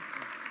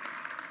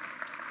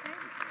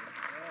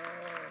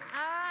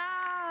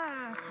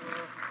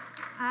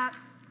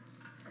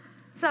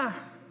 So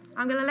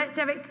I'm going to let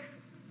Derek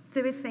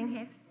do his thing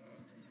here.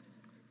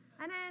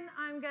 And then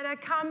I'm going to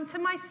come to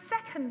my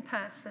second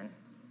person.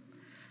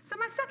 So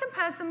my second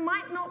person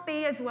might not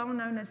be as well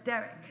known as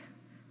Derek,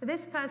 but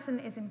this person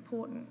is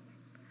important.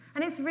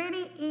 And it's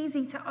really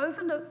easy to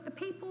overlook the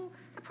people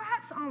that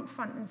perhaps aren't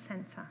front and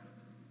center.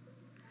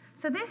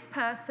 So this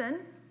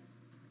person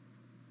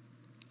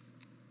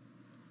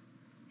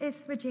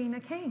is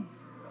Regina King.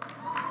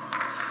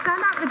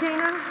 Stand up,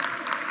 Regina.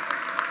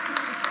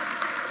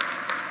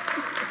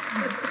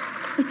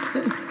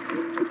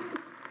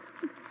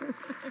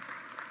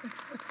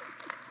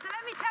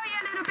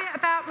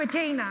 About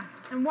Regina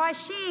and why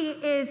she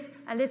is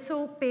a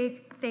little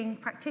big thing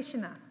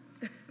practitioner.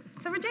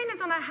 So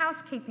Regina's on our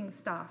housekeeping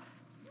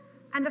staff.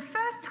 And the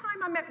first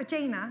time I met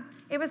Regina,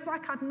 it was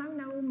like I'd known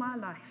her all my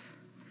life.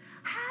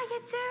 How you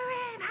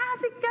doing?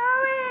 How's it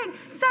going?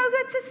 So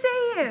good to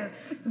see you.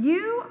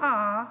 You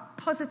are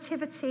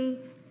positivity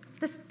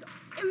just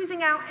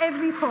oozing out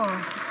every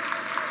pore.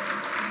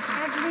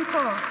 Every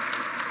pore.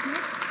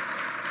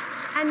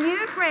 And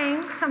you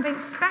bring something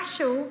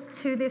special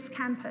to this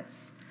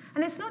campus.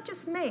 And it's not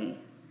just me.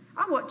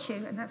 I watch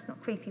you, and that's not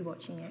creepy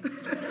watching you.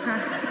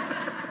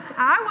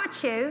 I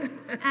watch you,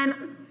 and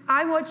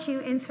I watch you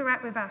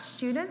interact with our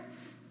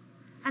students.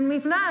 And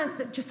we've learned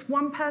that just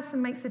one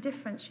person makes a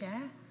difference,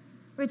 yeah?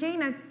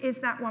 Regina is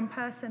that one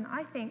person,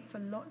 I think, for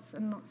lots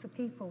and lots of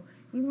people.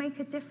 You make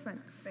a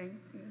difference. Thank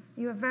you.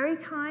 You are very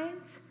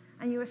kind,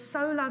 and you are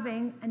so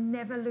loving, and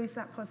never lose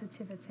that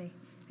positivity.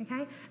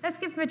 Okay? Let's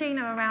give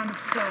Regina a round of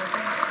applause.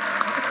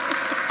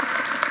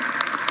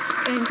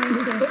 Thank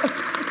you.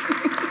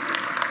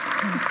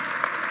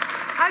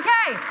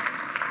 Okay,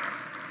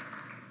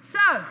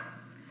 so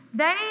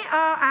they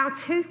are our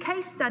two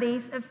case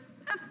studies of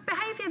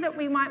behavior that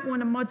we might want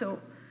to model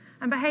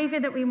and behavior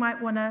that we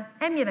might want to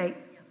emulate.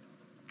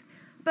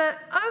 But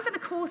over the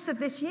course of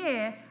this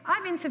year,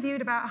 I've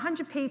interviewed about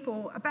 100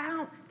 people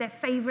about their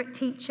favorite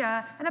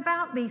teacher and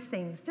about these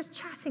things, just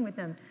chatting with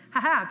them.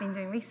 Haha, I've been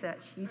doing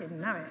research, you didn't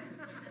know it.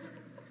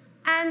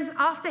 And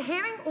after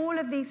hearing all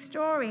of these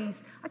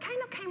stories, I kind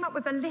of came up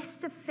with a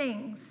list of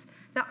things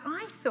that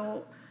I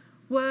thought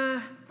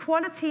were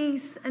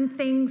qualities and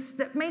things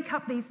that make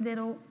up these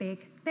little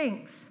big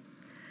things.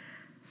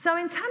 So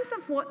in terms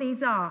of what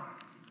these are,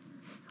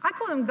 I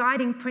call them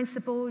guiding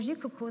principles. You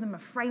could call them a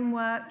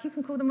framework. You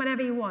can call them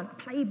whatever you want, a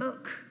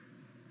playbook.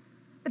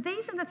 But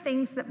these are the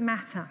things that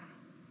matter.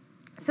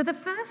 So the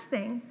first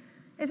thing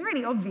is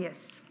really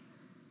obvious.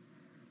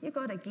 You've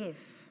got to give.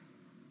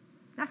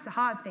 That's the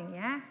hard thing,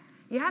 yeah?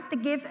 You have to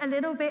give a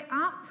little bit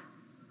up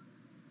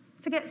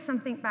to get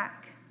something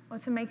back or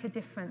to make a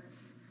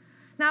difference.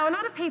 Now, a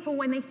lot of people,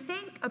 when they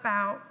think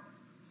about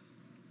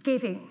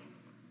giving,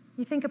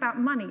 you think about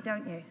money,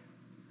 don't you?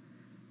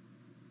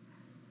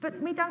 But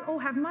we don't all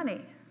have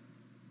money.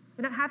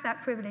 We don't have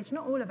that privilege,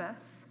 not all of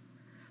us.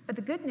 But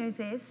the good news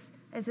is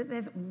that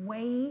there's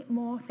way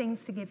more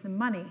things to give than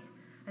money.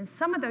 And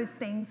some of those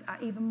things are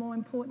even more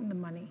important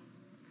than money.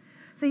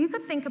 So you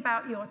could think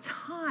about your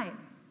time.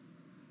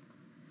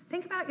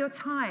 Think about your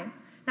time.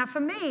 Now, for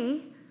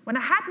me, when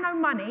I had no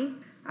money,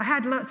 I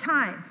had a lot of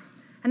time.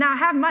 And now I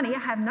have money, I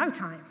have no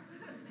time.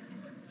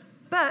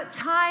 But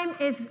time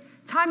is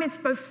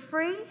both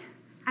free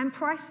and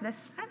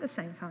priceless at the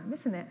same time,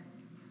 isn't it?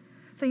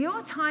 So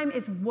your time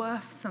is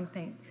worth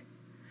something.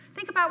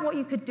 Think about what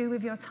you could do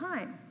with your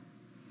time.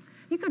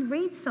 You could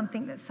read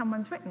something that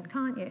someone's written,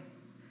 can't you?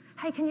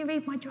 Hey, can you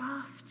read my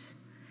draft?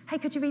 Hey,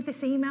 could you read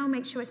this email?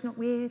 Make sure it's not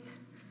weird.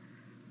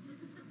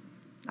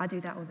 I do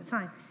that all the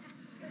time.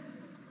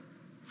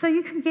 So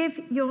you can give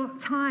your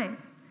time.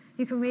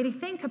 You can really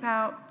think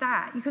about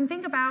that. You can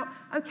think about,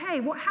 okay,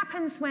 what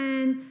happens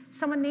when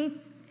someone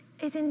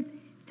is in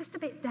just a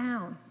bit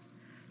down?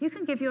 You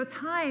can give your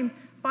time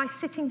by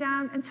sitting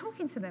down and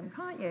talking to them,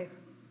 can't you?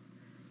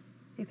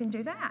 You can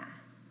do that.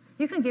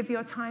 You can give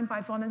your time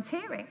by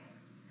volunteering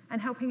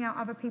and helping out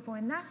other people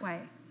in that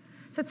way.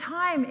 So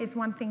time is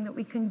one thing that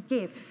we can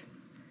give.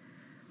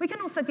 We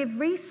can also give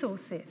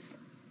resources.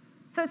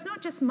 So it's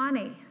not just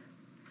money.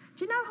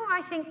 Do you know who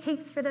I think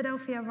keeps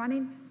Philadelphia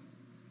running?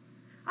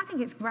 I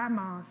think it's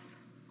grandmas.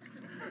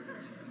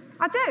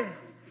 I do.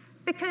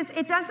 Because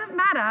it doesn't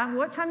matter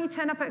what time you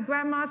turn up at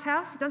grandma's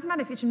house. It doesn't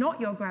matter if it's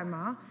not your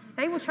grandma.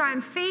 They will try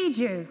and feed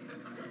you.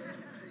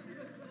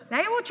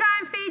 They will try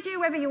and feed you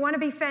whether you want to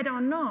be fed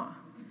or not.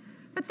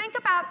 But think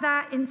about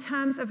that in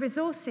terms of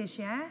resources,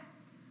 yeah?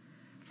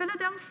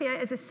 Philadelphia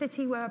is a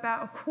city where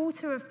about a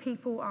quarter of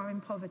people are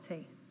in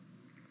poverty.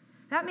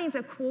 That means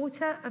a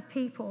quarter of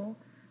people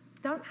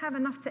don't have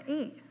enough to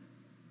eat.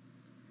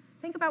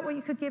 Think about what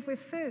you could give with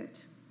food.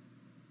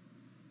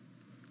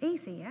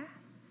 Easy, yeah?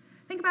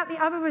 Think about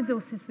the other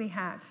resources we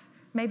have.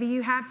 Maybe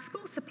you have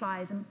school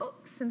supplies and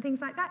books and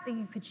things like that that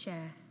you could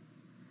share.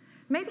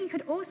 Maybe you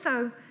could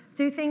also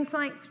do things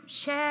like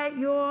share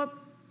your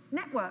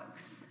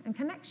networks and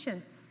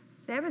connections.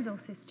 They're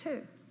resources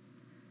too.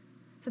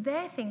 So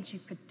they're things you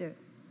could do.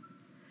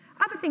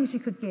 Other things you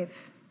could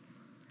give.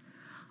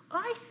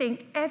 I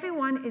think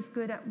everyone is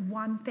good at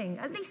one thing,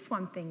 at least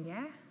one thing,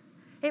 yeah?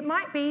 It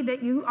might be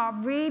that you are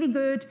really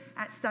good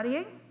at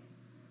studying,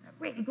 a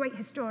really great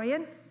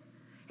historian.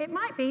 It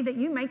might be that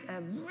you make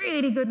a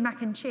really good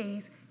mac and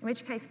cheese, in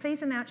which case,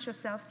 please announce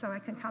yourself so I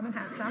can come and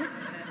have some.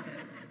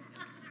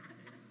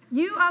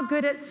 You are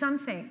good at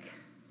something.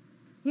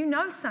 You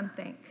know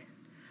something.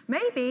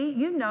 Maybe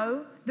you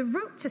know the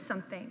route to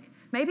something.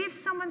 Maybe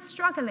if someone's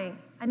struggling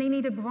and they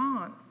need a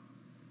grant,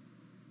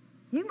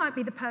 you might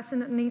be the person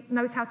that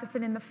knows how to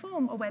fill in the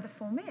form or where the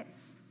form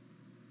is.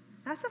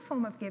 That's a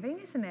form of giving,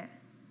 isn't it?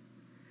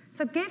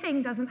 So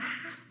giving doesn't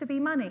have to be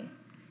money.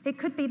 It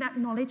could be that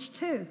knowledge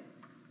too.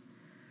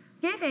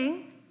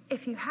 Giving,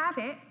 if you have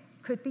it,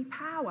 could be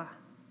power.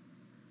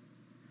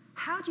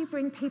 How do you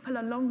bring people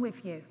along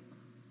with you?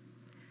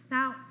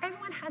 Now,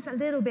 everyone has a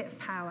little bit of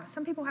power.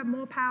 Some people have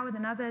more power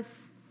than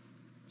others.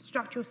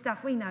 Structural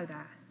stuff, we know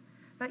that.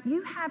 But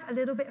you have a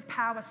little bit of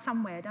power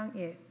somewhere, don't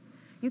you?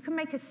 You can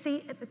make a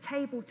seat at the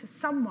table to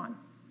someone.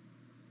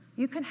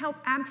 You can help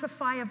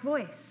amplify a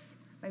voice.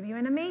 Maybe you're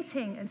in a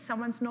meeting and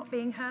someone's not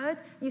being heard.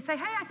 And you say,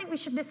 hey, I think we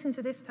should listen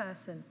to this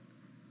person.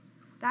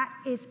 That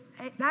is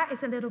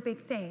a little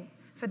big thing.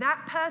 For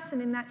that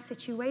person in that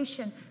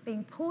situation,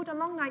 being pulled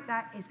along like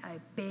that is a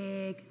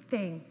big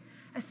thing,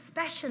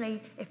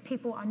 especially if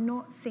people are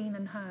not seen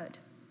and heard.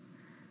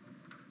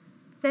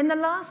 Then the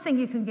last thing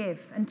you can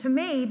give, and to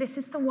me, this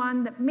is the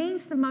one that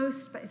means the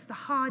most, but it's the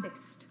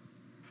hardest,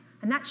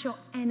 and that's your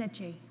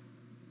energy.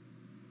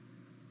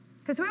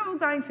 Because we're all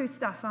going through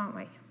stuff, aren't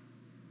we?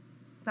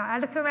 So I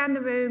look around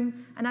the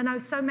room, and I know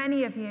so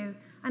many of you,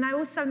 and I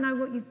also know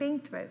what you've been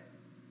through.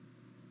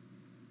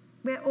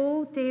 We're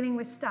all dealing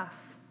with stuff.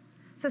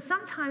 So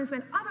sometimes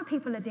when other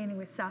people are dealing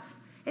with stuff,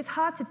 it's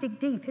hard to dig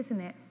deep, isn't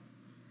it?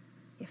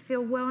 You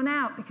feel worn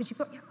out because you've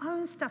got your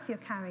own stuff you're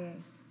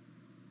carrying.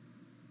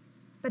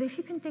 But if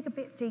you can dig a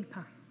bit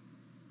deeper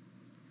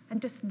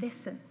and just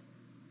listen,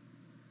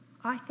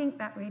 I think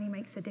that really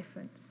makes a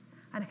difference.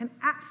 And I can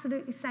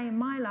absolutely say in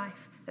my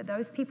life that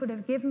those people who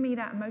have given me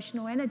that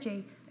emotional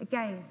energy,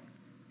 again,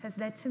 has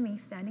led to me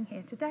standing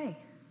here today.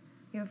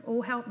 You have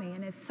all helped me,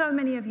 and there's so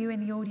many of you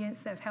in the audience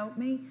that have helped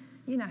me.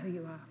 You know who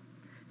you are.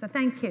 So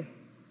thank you.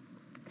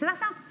 So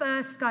that's our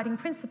first guiding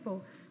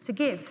principle, to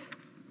give.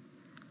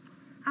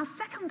 Our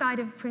second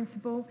guiding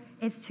principle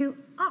is to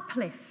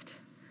uplift.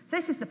 So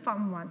this is the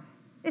fun one.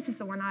 This is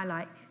the one I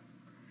like.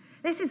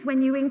 This is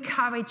when you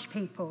encourage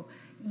people.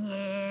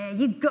 Yeah,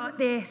 you got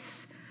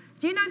this.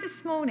 Do you know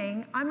this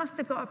morning, I must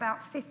have got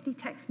about 50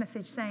 text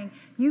messages saying,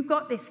 you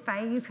got this,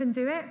 Faye, you can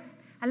do it.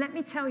 And let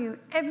me tell you,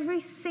 every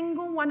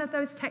single one of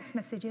those text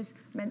messages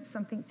meant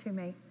something to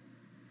me.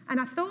 And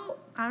I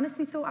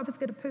honestly thought I was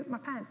going to poop my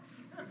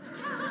pants.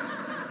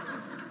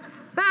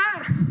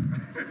 But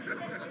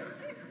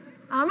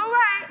I'm all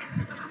right.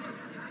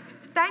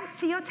 Thanks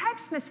to your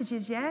text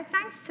messages, yeah?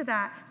 Thanks to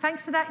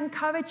that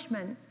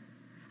encouragement.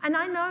 And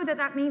I know that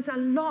that means a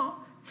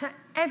lot to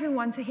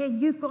everyone to hear,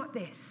 you got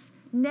this.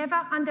 Never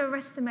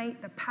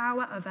underestimate the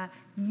power of a,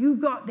 you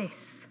got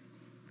this.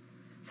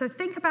 So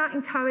think about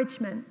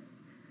encouragement.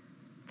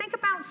 Think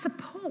about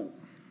support.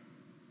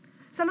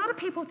 So a lot of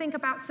people think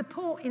about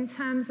support in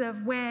terms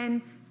of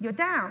when you're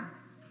down,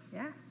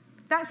 yeah?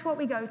 That's what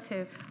we go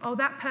to. Oh,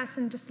 that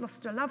person just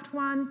lost a loved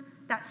one.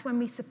 That's when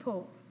we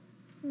support.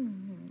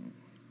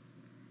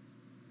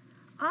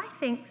 I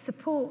think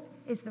support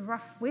is the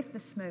rough with the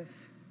smooth.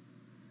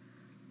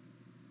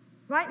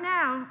 Right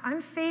now,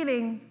 I'm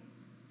feeling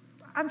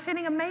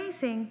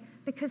amazing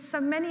because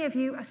so many of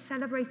you are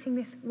celebrating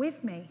this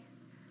with me.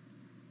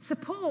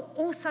 Support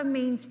also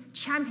means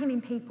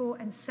championing people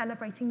and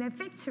celebrating their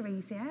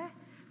victories, yeah?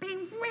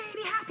 Being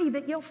really happy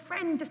that your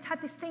friend just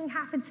had this thing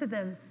happen to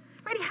them.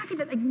 Really happy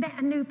that they met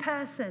a new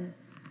person.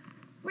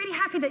 Really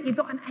happy that you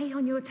got an A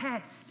on your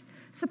test.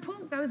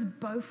 Support goes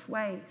both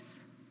ways.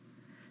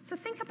 So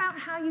think about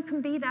how you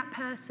can be that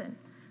person,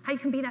 how you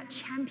can be that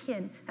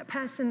champion, that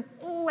person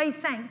always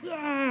saying,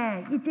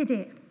 yeah, you did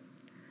it.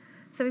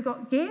 So we've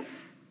got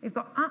give, we've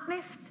got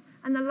uplift,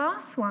 and the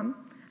last one,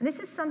 and this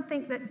is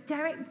something that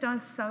Derek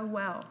does so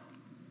well,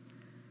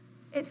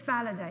 it's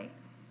validate.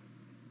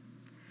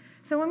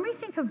 So when we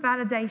think of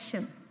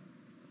validation,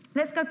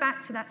 let's go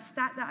back to that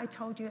stat that I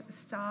told you at the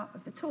start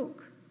of the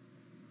talk.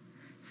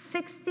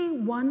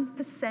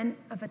 61%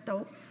 of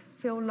adults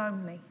feel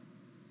lonely.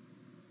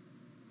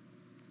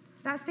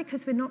 That's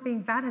because we're not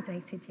being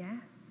validated, yeah?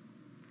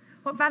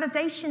 What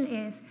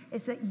validation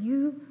is that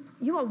you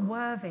are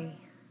worthy.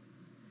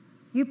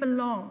 You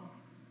belong.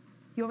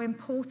 You're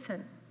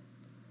important.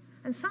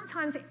 And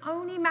sometimes it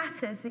only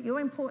matters that you're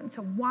important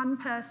to one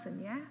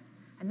person, yeah?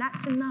 And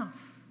that's enough.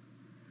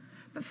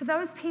 But for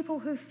those people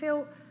who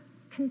feel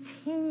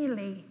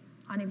continually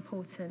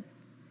unimportant,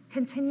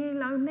 continually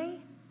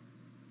lonely,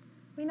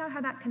 we know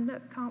how that can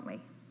look, can't we?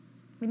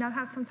 We know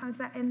how sometimes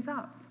that ends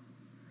up.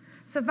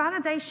 So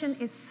validation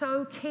is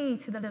so key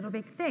to the little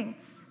big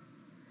things.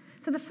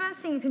 So the first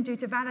thing you can do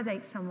to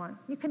validate someone,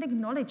 you can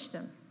acknowledge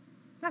them.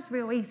 That's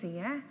real easy,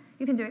 yeah?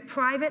 You can do it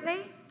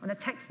privately, on a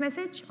text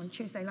message, on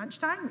Tuesday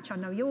lunchtime, which I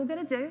know you're all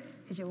going to do,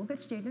 because you're all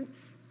good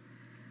students.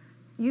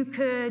 You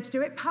could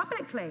do it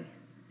publicly.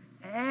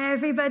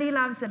 Everybody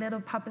loves a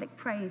little public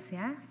praise,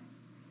 yeah?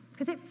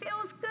 Because it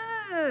feels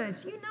good.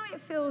 You know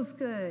it feels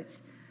good.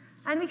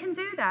 And we can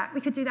do that.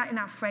 We could do that in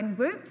our friend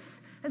groups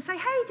and say,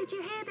 hey, did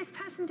you hear this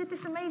person did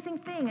this amazing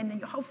thing? And then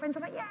your whole friends are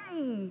like,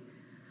 yay.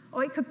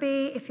 Or it could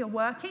be, if you're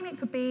working, it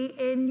could be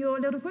in your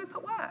little group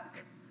at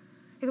work.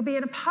 It could be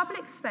in a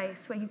public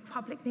space where you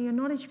publicly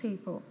acknowledge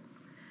people.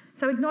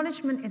 So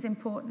acknowledgement is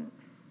important.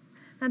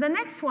 Now the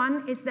next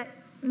one is the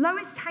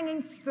lowest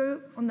hanging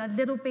fruit on the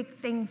little big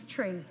things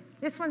tree.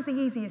 This one's the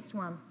easiest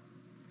one.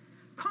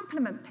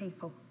 Compliment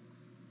people.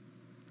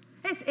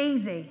 It's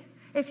easy.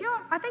 I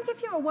think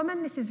if you're a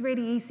woman, this is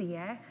really easy,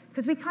 yeah?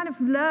 Because we kind of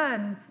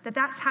learn that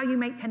that's how you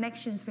make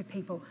connections with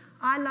people.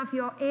 I love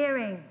your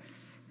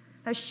earrings.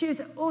 Those shoes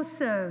are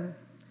awesome.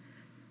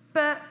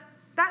 But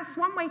that's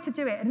one way to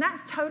do it, and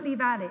that's totally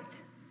valid.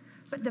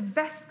 But the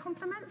best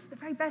compliments, the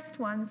very best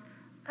ones,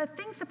 are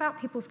things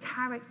about people's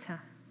character,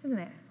 isn't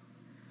it?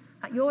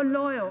 Like you're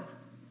loyal.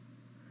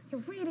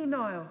 You're really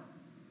loyal.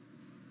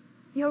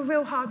 You're a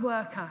real hard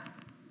worker.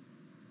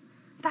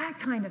 That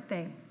kind of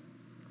thing.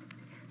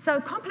 So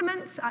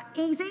compliments are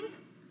easy,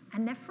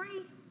 and they're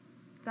free.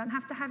 Don't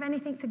have to have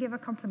anything to give a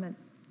compliment.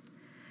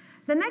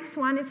 The next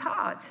one is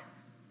hard.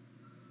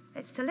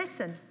 It's to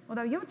listen,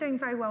 although you're doing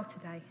very well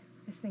today,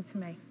 listening to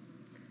me.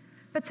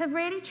 But to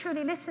really,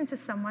 truly listen to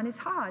someone is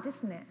hard,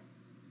 isn't it?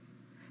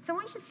 So I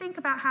want you to think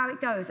about how it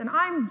goes. And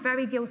I'm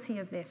very guilty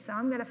of this, so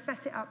I'm going to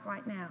fess it up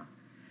right now.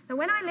 Now,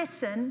 when I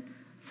listen,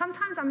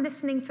 sometimes I'm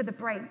listening for the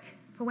break,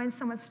 for when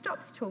someone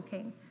stops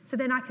talking, so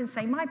then I can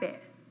say my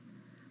bit.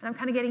 And I'm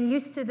kind of getting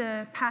used to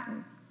the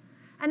pattern.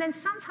 And then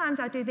sometimes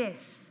I do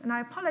this, and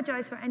I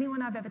apologize for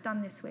anyone I've ever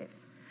done this with.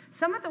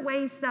 Some of the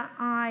ways that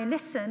I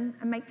listen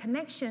and make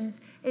connections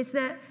is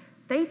that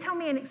they tell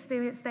me an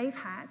experience they've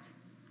had,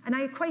 and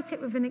I equate it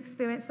with an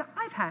experience that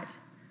I've had,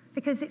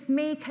 because it's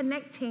me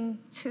connecting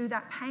to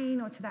that pain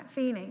or to that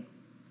feeling.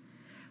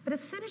 But as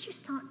soon as you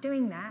start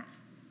doing that,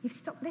 you've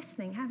stopped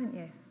listening, haven't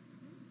you?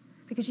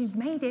 Because you've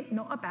made it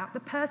not about the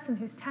person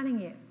who's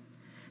telling you.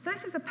 So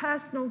this is a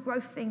personal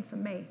growth thing for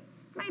me.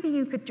 Maybe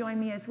you could join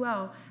me as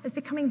well as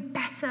becoming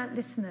better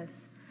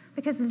listeners,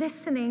 because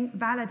listening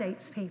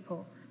validates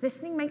people.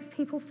 Listening makes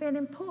people feel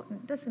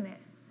important, doesn't it?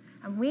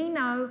 And we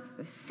know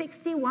with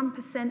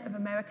 61% of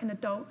American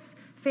adults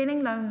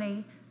feeling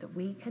lonely that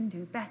we can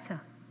do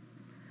better.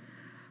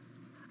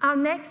 Our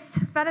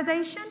next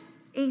validation,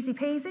 easy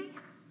peasy,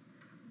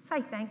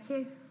 say thank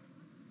you.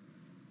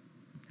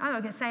 I'm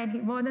not going to say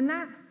anything more than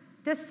that.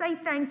 Just say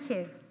thank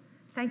you.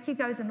 Thank you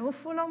goes an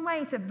awful long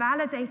way to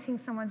validating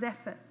someone's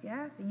effort,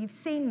 yeah? You've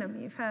seen them,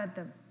 you've heard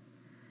them.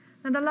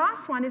 And the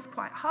last one is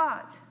quite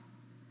hard.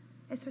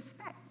 It's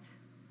respect.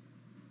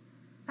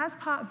 That's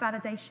part of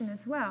validation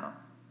as well.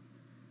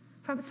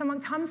 If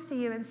someone comes to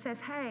you and says,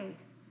 hey,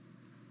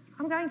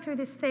 I'm going through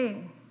this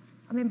thing.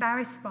 I'm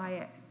embarrassed by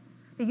it.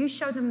 But you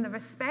show them the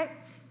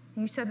respect,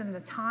 you show them the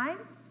time.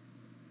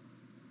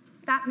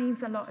 That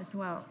means a lot as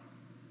well.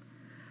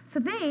 So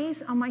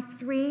these are my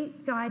 3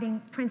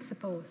 guiding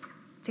principles: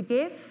 to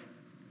give,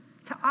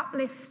 to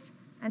uplift,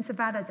 and to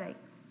validate.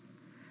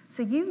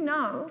 So you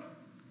know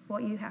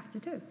what you have to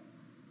do.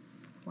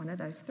 One of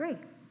those 3.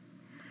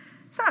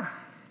 So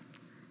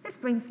this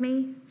brings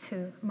me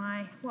to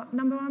my, what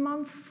number I'm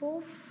on?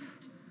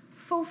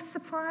 4th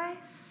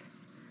surprise.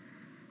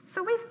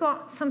 So we've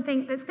got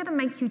something that's going to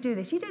make you do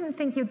this. You didn't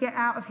think you'd get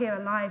out of here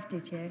alive,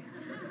 did you?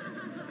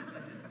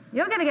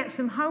 You're going to get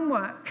some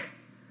homework.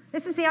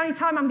 This is the only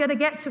time I'm going to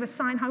get to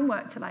assign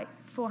homework to like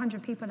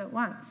 400 people at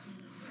once.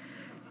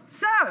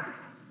 So,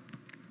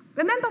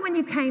 remember when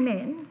you came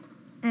in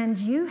and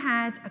you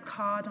had a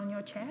card on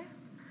your chair?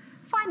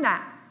 Find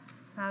that.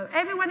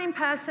 Everyone in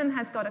person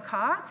has got a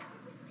card.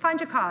 Find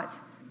your card.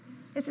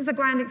 This is a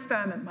grand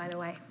experiment, by the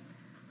way.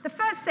 The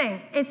first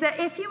thing is that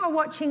if you are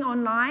watching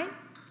online,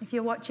 if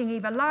you're watching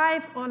either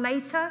live or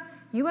later,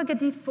 you are going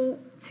to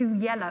default to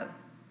yellow.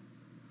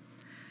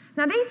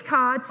 Now, these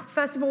cards,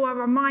 first of all, are a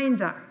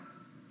reminder.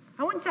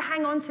 I want you to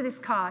hang on to this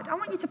card. I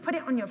want you to put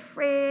it on your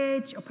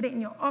fridge or put it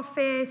in your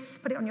office,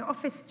 put it on your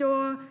office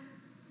door.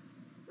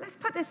 Let's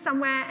put this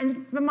somewhere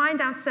and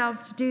remind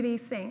ourselves to do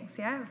these things,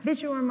 yeah?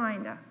 Visual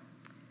reminder.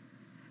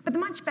 But But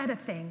the much better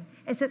thing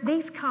is that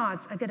these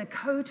cards are going to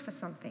code for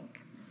something.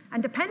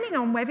 And depending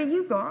on whether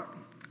you got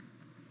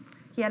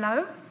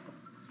yellow,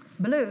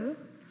 blue,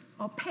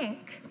 or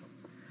pink,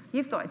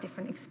 you've got a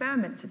different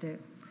experiment to do.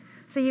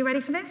 So you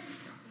ready for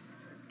this?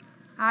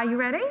 Are you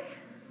ready?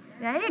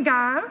 There you go.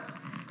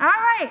 All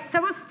right,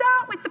 so we'll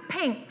start with the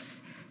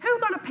pinks. Who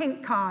got a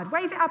pink card?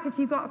 Wave it up if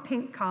you got a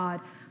pink card.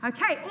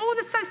 Okay, all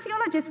the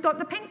sociologists got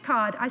the pink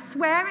card. I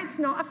swear it's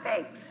not a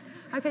fix.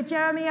 Okay,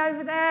 Jeremy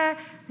over there,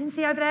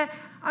 Lindsay over there.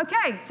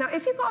 Okay, so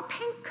if you've got a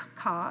pink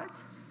card,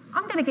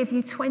 I'm going to give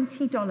you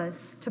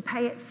 $20 to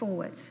pay it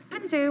forward. You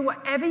can do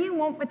whatever you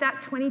want with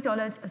that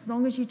 $20 as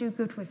long as you do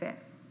good with it.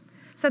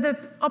 So the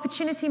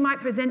opportunity might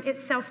present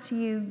itself to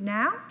you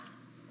now,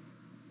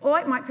 or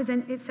it might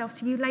present itself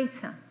to you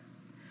later.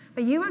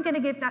 But you are going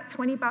to give that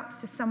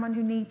 $20 to someone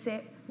who needs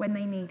it when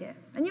they need it.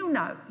 And you'll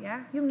know,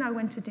 yeah? You'll know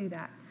when to do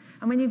that.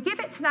 And when you give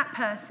it to that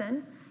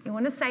person, you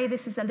want to say,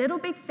 this is a little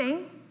big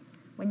thing.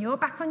 When you're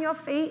back on your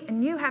feet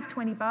and you have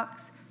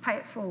 $20, pay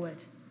it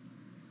forward.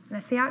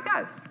 Let's see how it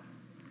goes.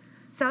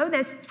 So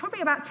there's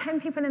probably about 10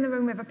 people in the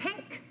room with a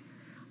pink.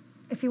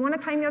 If you want to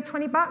claim your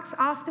 $20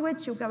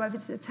 afterwards, you'll go over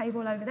to the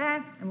table over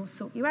there and we'll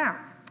sort you out.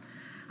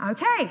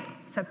 Okay,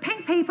 so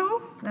pink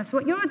people, that's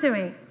what you're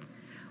doing.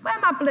 Where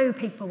are my blue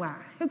people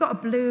at? Who got a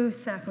blue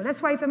circle?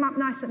 Let's wave them up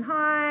nice and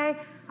high.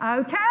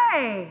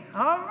 Okay,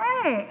 all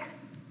right.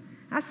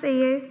 I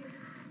see you.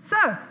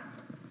 So,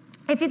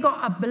 if you've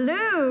got a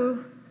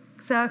blue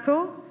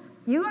circle,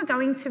 you are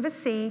going to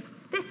receive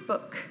this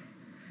book.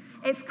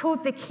 It's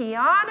called The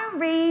Keanu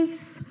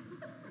Reeves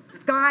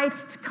Guide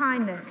to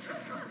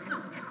Kindness.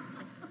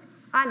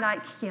 I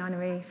like Keanu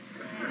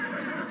Reeves.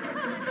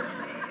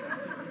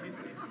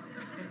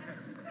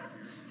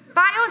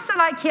 But I also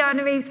like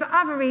Keanu Reeves for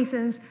other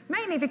reasons,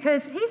 mainly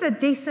because he's a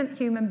decent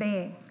human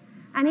being.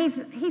 And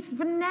he's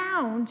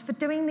renowned for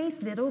doing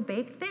these little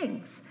big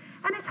things.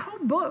 And his whole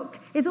book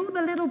is all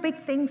the little big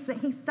things that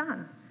he's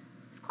done.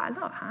 It's quite a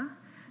lot, huh?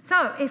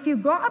 So if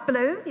you've got a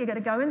blue, you're going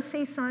to go and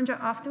see Sandra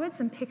afterwards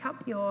and pick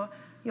up your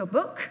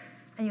book,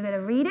 and you're going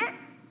to read it,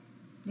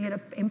 you're going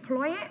to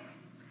employ it,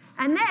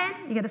 and then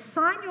you're going to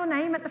sign your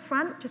name at the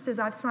front, just as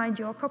I've signed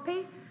your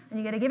copy, and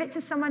you're going to give it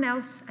to someone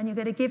else, and you're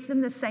going to give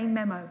them the same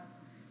memo.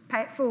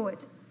 Pay it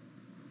forward.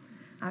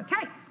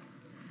 Okay.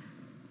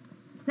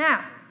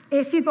 Now,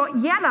 if you got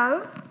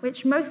yellow,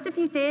 which most of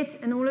you did,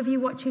 and all of you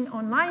watching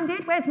online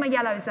did, where's my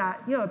yellows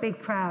at? You're a big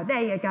crowd.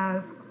 There you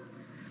go.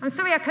 I'm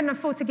sorry I couldn't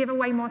afford to give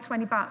away more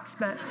 $20,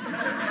 but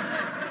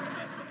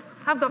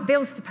I've got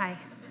bills to pay.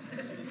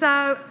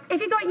 So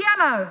if you got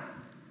yellow,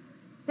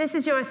 this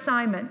is your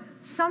assignment.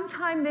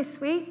 Sometime this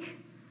week,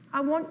 I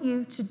want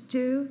you to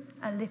do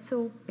a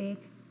little big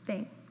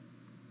thing.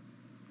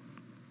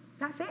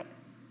 That's it.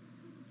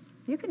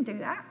 You can do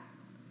that.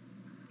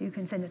 You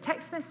can send a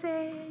text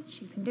message.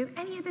 You can do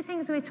any of the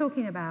things we're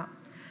talking about.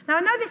 Now,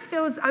 I know this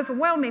feels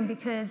overwhelming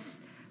because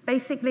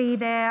basically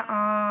there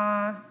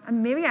are a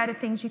myriad of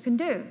things you can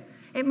do.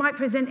 It might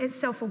present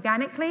itself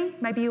organically.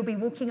 Maybe you'll be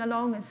walking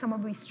along and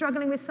someone will be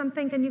struggling with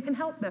something and you can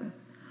help them.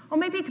 Or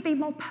maybe it could be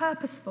more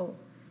purposeful.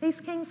 These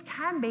things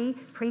can be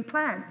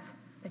pre-planned.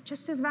 They're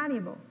just as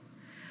valuable.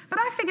 But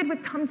I figured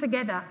we'd come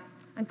together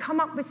and come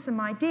up with some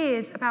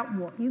ideas about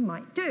what you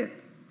might do.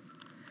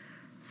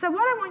 So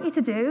what I want you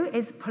to do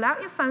is pull out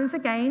your phones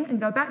again and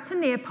go back to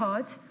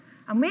Nearpod,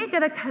 and we're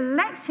going to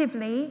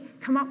collectively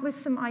come up with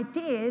some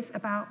ideas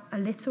about a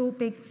little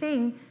big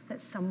thing that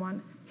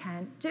someone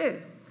can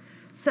do.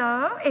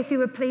 So if you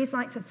would please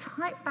like to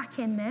type back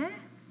in there,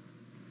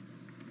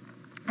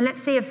 and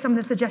let's see if some of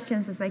the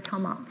suggestions as they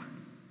come up.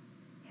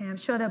 Yeah, I'm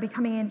sure they'll be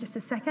coming in just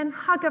a second.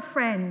 Hug a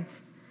friend.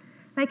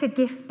 Make a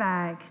gift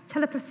bag.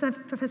 Tell a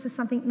professor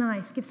something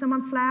nice. Give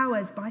someone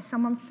flowers. Buy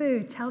someone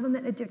food. Tell them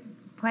that they're doing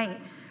great.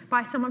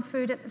 Buy someone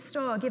food at the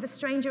store, give a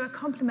stranger a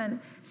compliment,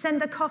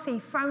 send a coffee,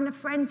 phone a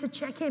friend to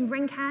check in,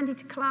 bring candy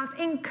to class,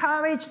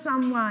 encourage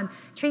someone,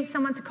 treat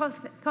someone to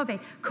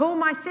coffee, call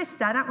my sister,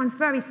 that one's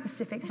very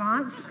specific,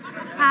 Vance.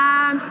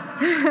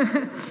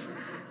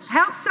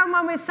 Help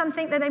someone with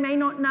something that they may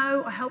not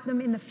know or help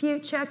them in the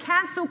future,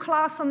 cancel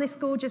class on this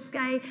gorgeous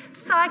day,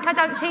 psych, I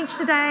don't teach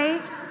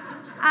today,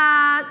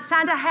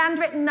 send a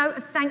handwritten note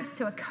of thanks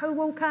to a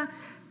co-worker,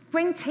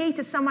 bring tea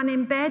to someone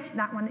in bed.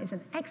 That one is an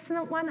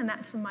excellent one, and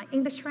that's from my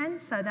English friend,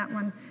 so that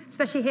one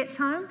especially hits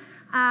home.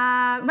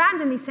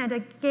 Randomly send a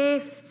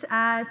gift,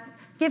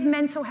 give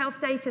mental health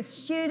day to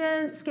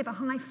students, give a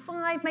high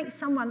five, make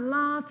someone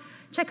laugh,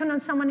 check on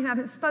someone who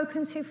haven't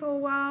spoken to for a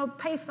while,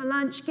 pay for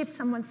lunch, give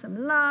someone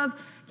some love,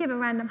 give a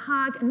random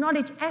hug,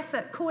 acknowledge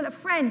effort, call a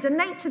friend,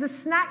 donate to the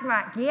snack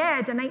rack. Yeah,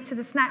 donate to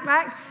the snack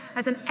rack.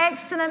 That's an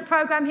excellent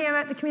program here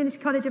at the Community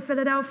College of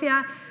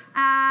Philadelphia.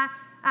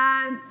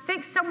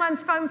 Fix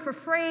someone's phone for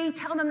free,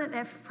 tell them that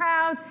they're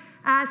proud, say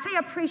I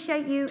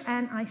appreciate you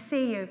and I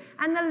see you.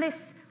 And the list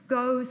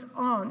goes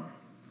on.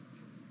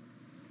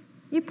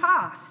 You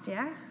passed,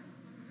 yeah?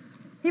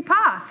 You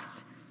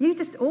passed. You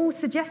just all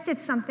suggested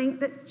something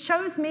that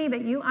shows me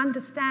that you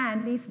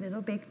understand these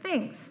little big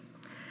things.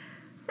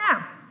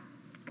 Now,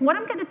 what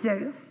I'm going to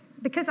do,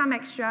 because I'm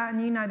extra,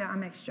 and you know that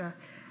I'm extra,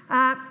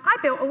 I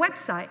built a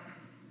website.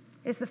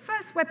 It's the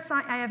first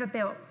website I ever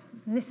built.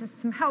 And this is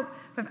some help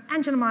with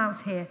Angela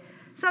Miles here.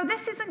 So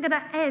this isn't going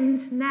to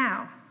end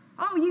now.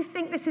 Oh, you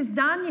think this is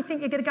done? You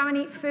think you're going to go and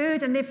eat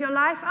food and live your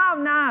life? Oh,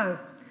 no.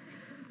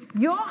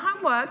 Your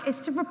homework is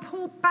to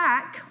report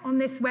back on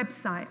this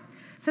website.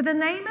 So the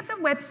name of the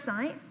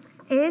website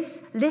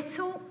is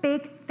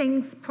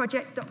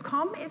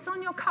littlebigthingsproject.com. It's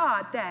on your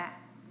card there.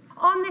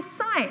 On this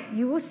site,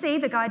 you will see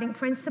the guiding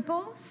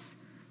principles.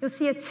 You'll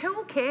see a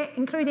toolkit,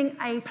 including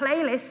a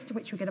playlist,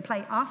 which we're going to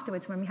play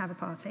afterwards when we have a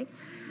party.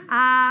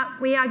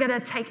 We are going to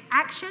take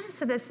action,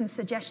 so there's some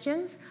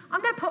suggestions.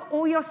 I'm going to put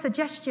all your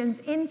suggestions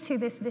into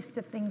this list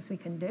of things we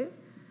can do.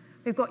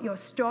 We've got your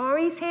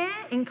stories here,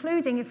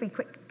 including, if we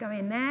quick go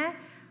in there,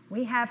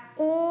 we have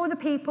all the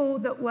people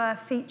that were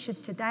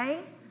featured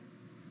today.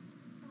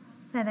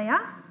 There they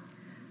are.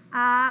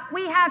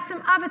 We have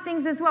some other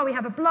things as well. We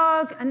have a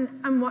blog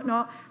and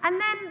whatnot.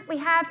 And then we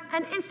have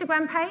an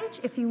Instagram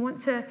page. If you want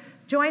to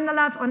join the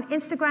love on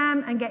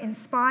Instagram and get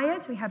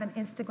inspired, we have an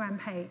Instagram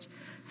page.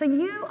 So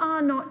you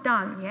are not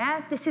done,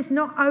 yeah? This is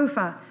not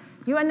over.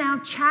 You are now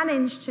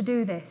challenged to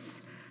do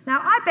this.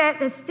 Now, I bet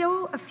there's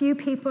still a few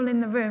people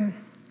in the room.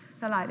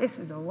 They're like, this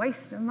was a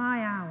waste of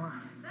my hour.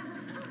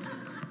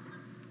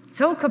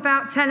 Talk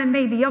about telling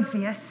me the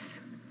obvious.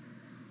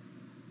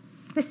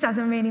 This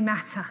doesn't really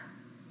matter.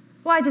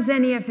 Why does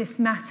any of this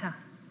matter?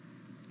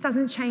 It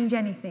doesn't change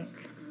anything.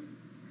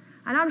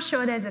 And I'm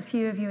sure there's a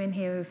few of you in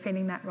here who are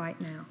feeling that right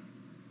now.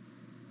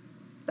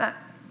 But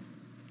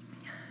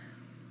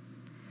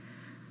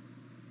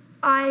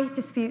I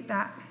dispute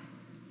that.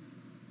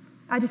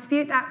 I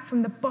dispute that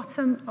from the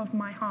bottom of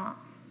my heart.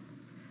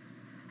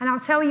 And I'll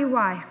tell you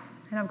why.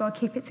 And I've got to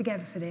keep it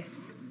together for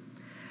this.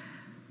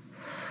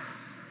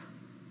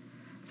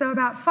 So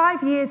about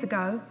 5 years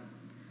ago,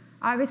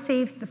 I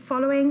received the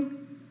following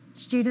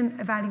student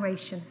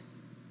evaluation.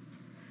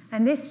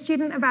 And this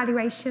student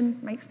evaluation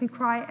makes me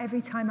cry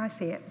every time I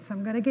see it. So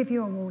I'm going to give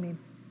you a warning.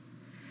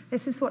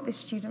 This is what this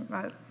student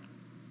wrote.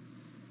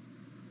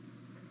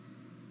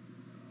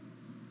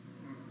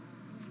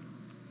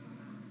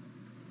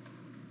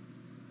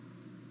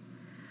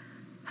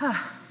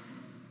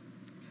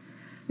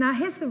 Now,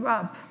 here's the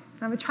rub.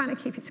 I'm trying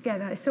to keep it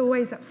together. This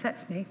always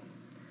upsets me.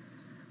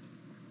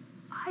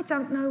 I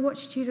don't know what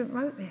student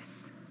wrote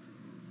this.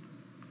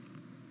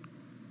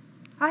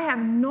 I have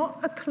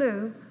not a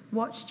clue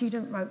what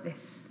student wrote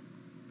this.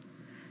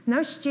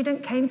 No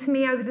student came to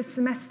me over the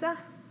semester.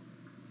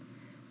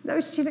 No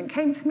student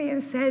came to me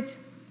and said,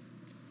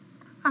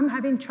 I'm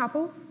having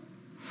trouble.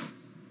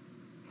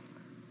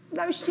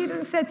 No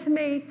student said to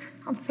me,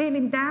 I'm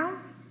feeling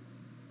down.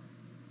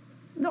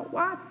 Not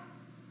one.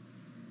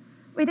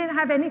 We didn't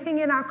have anything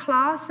in our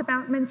class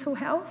about mental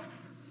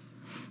health.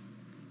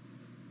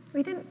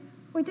 We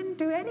didn't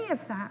do any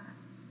of that.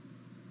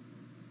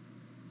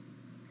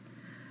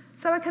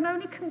 So I can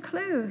only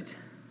conclude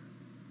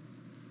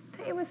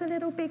that it was a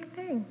little big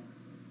thing.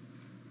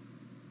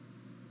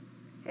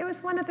 It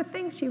was one of the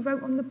things you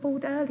wrote on the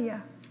board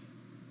earlier.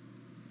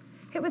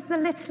 It was the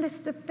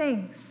littlest of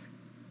things.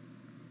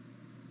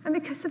 And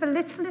because of the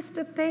littlest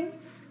of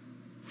things,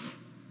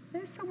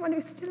 there's someone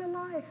who's still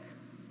alive.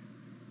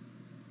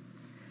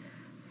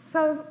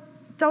 So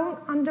don't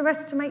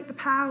underestimate the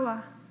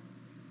power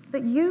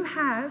that you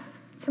have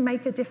to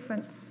make a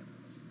difference.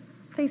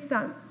 Please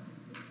don't.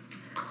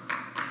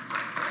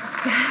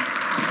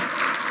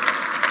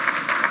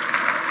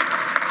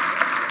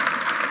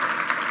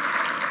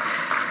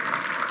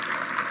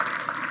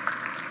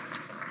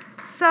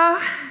 So,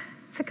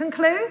 to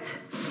conclude,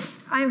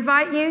 I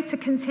invite you to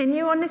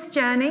continue on this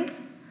journey.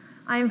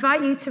 I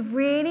invite you to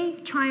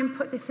really try and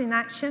put this in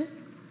action.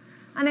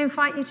 And I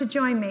invite you to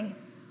join me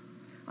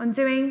on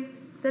doing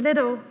the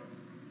little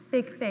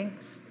big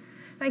things.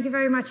 Thank you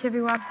very much,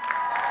 everyone.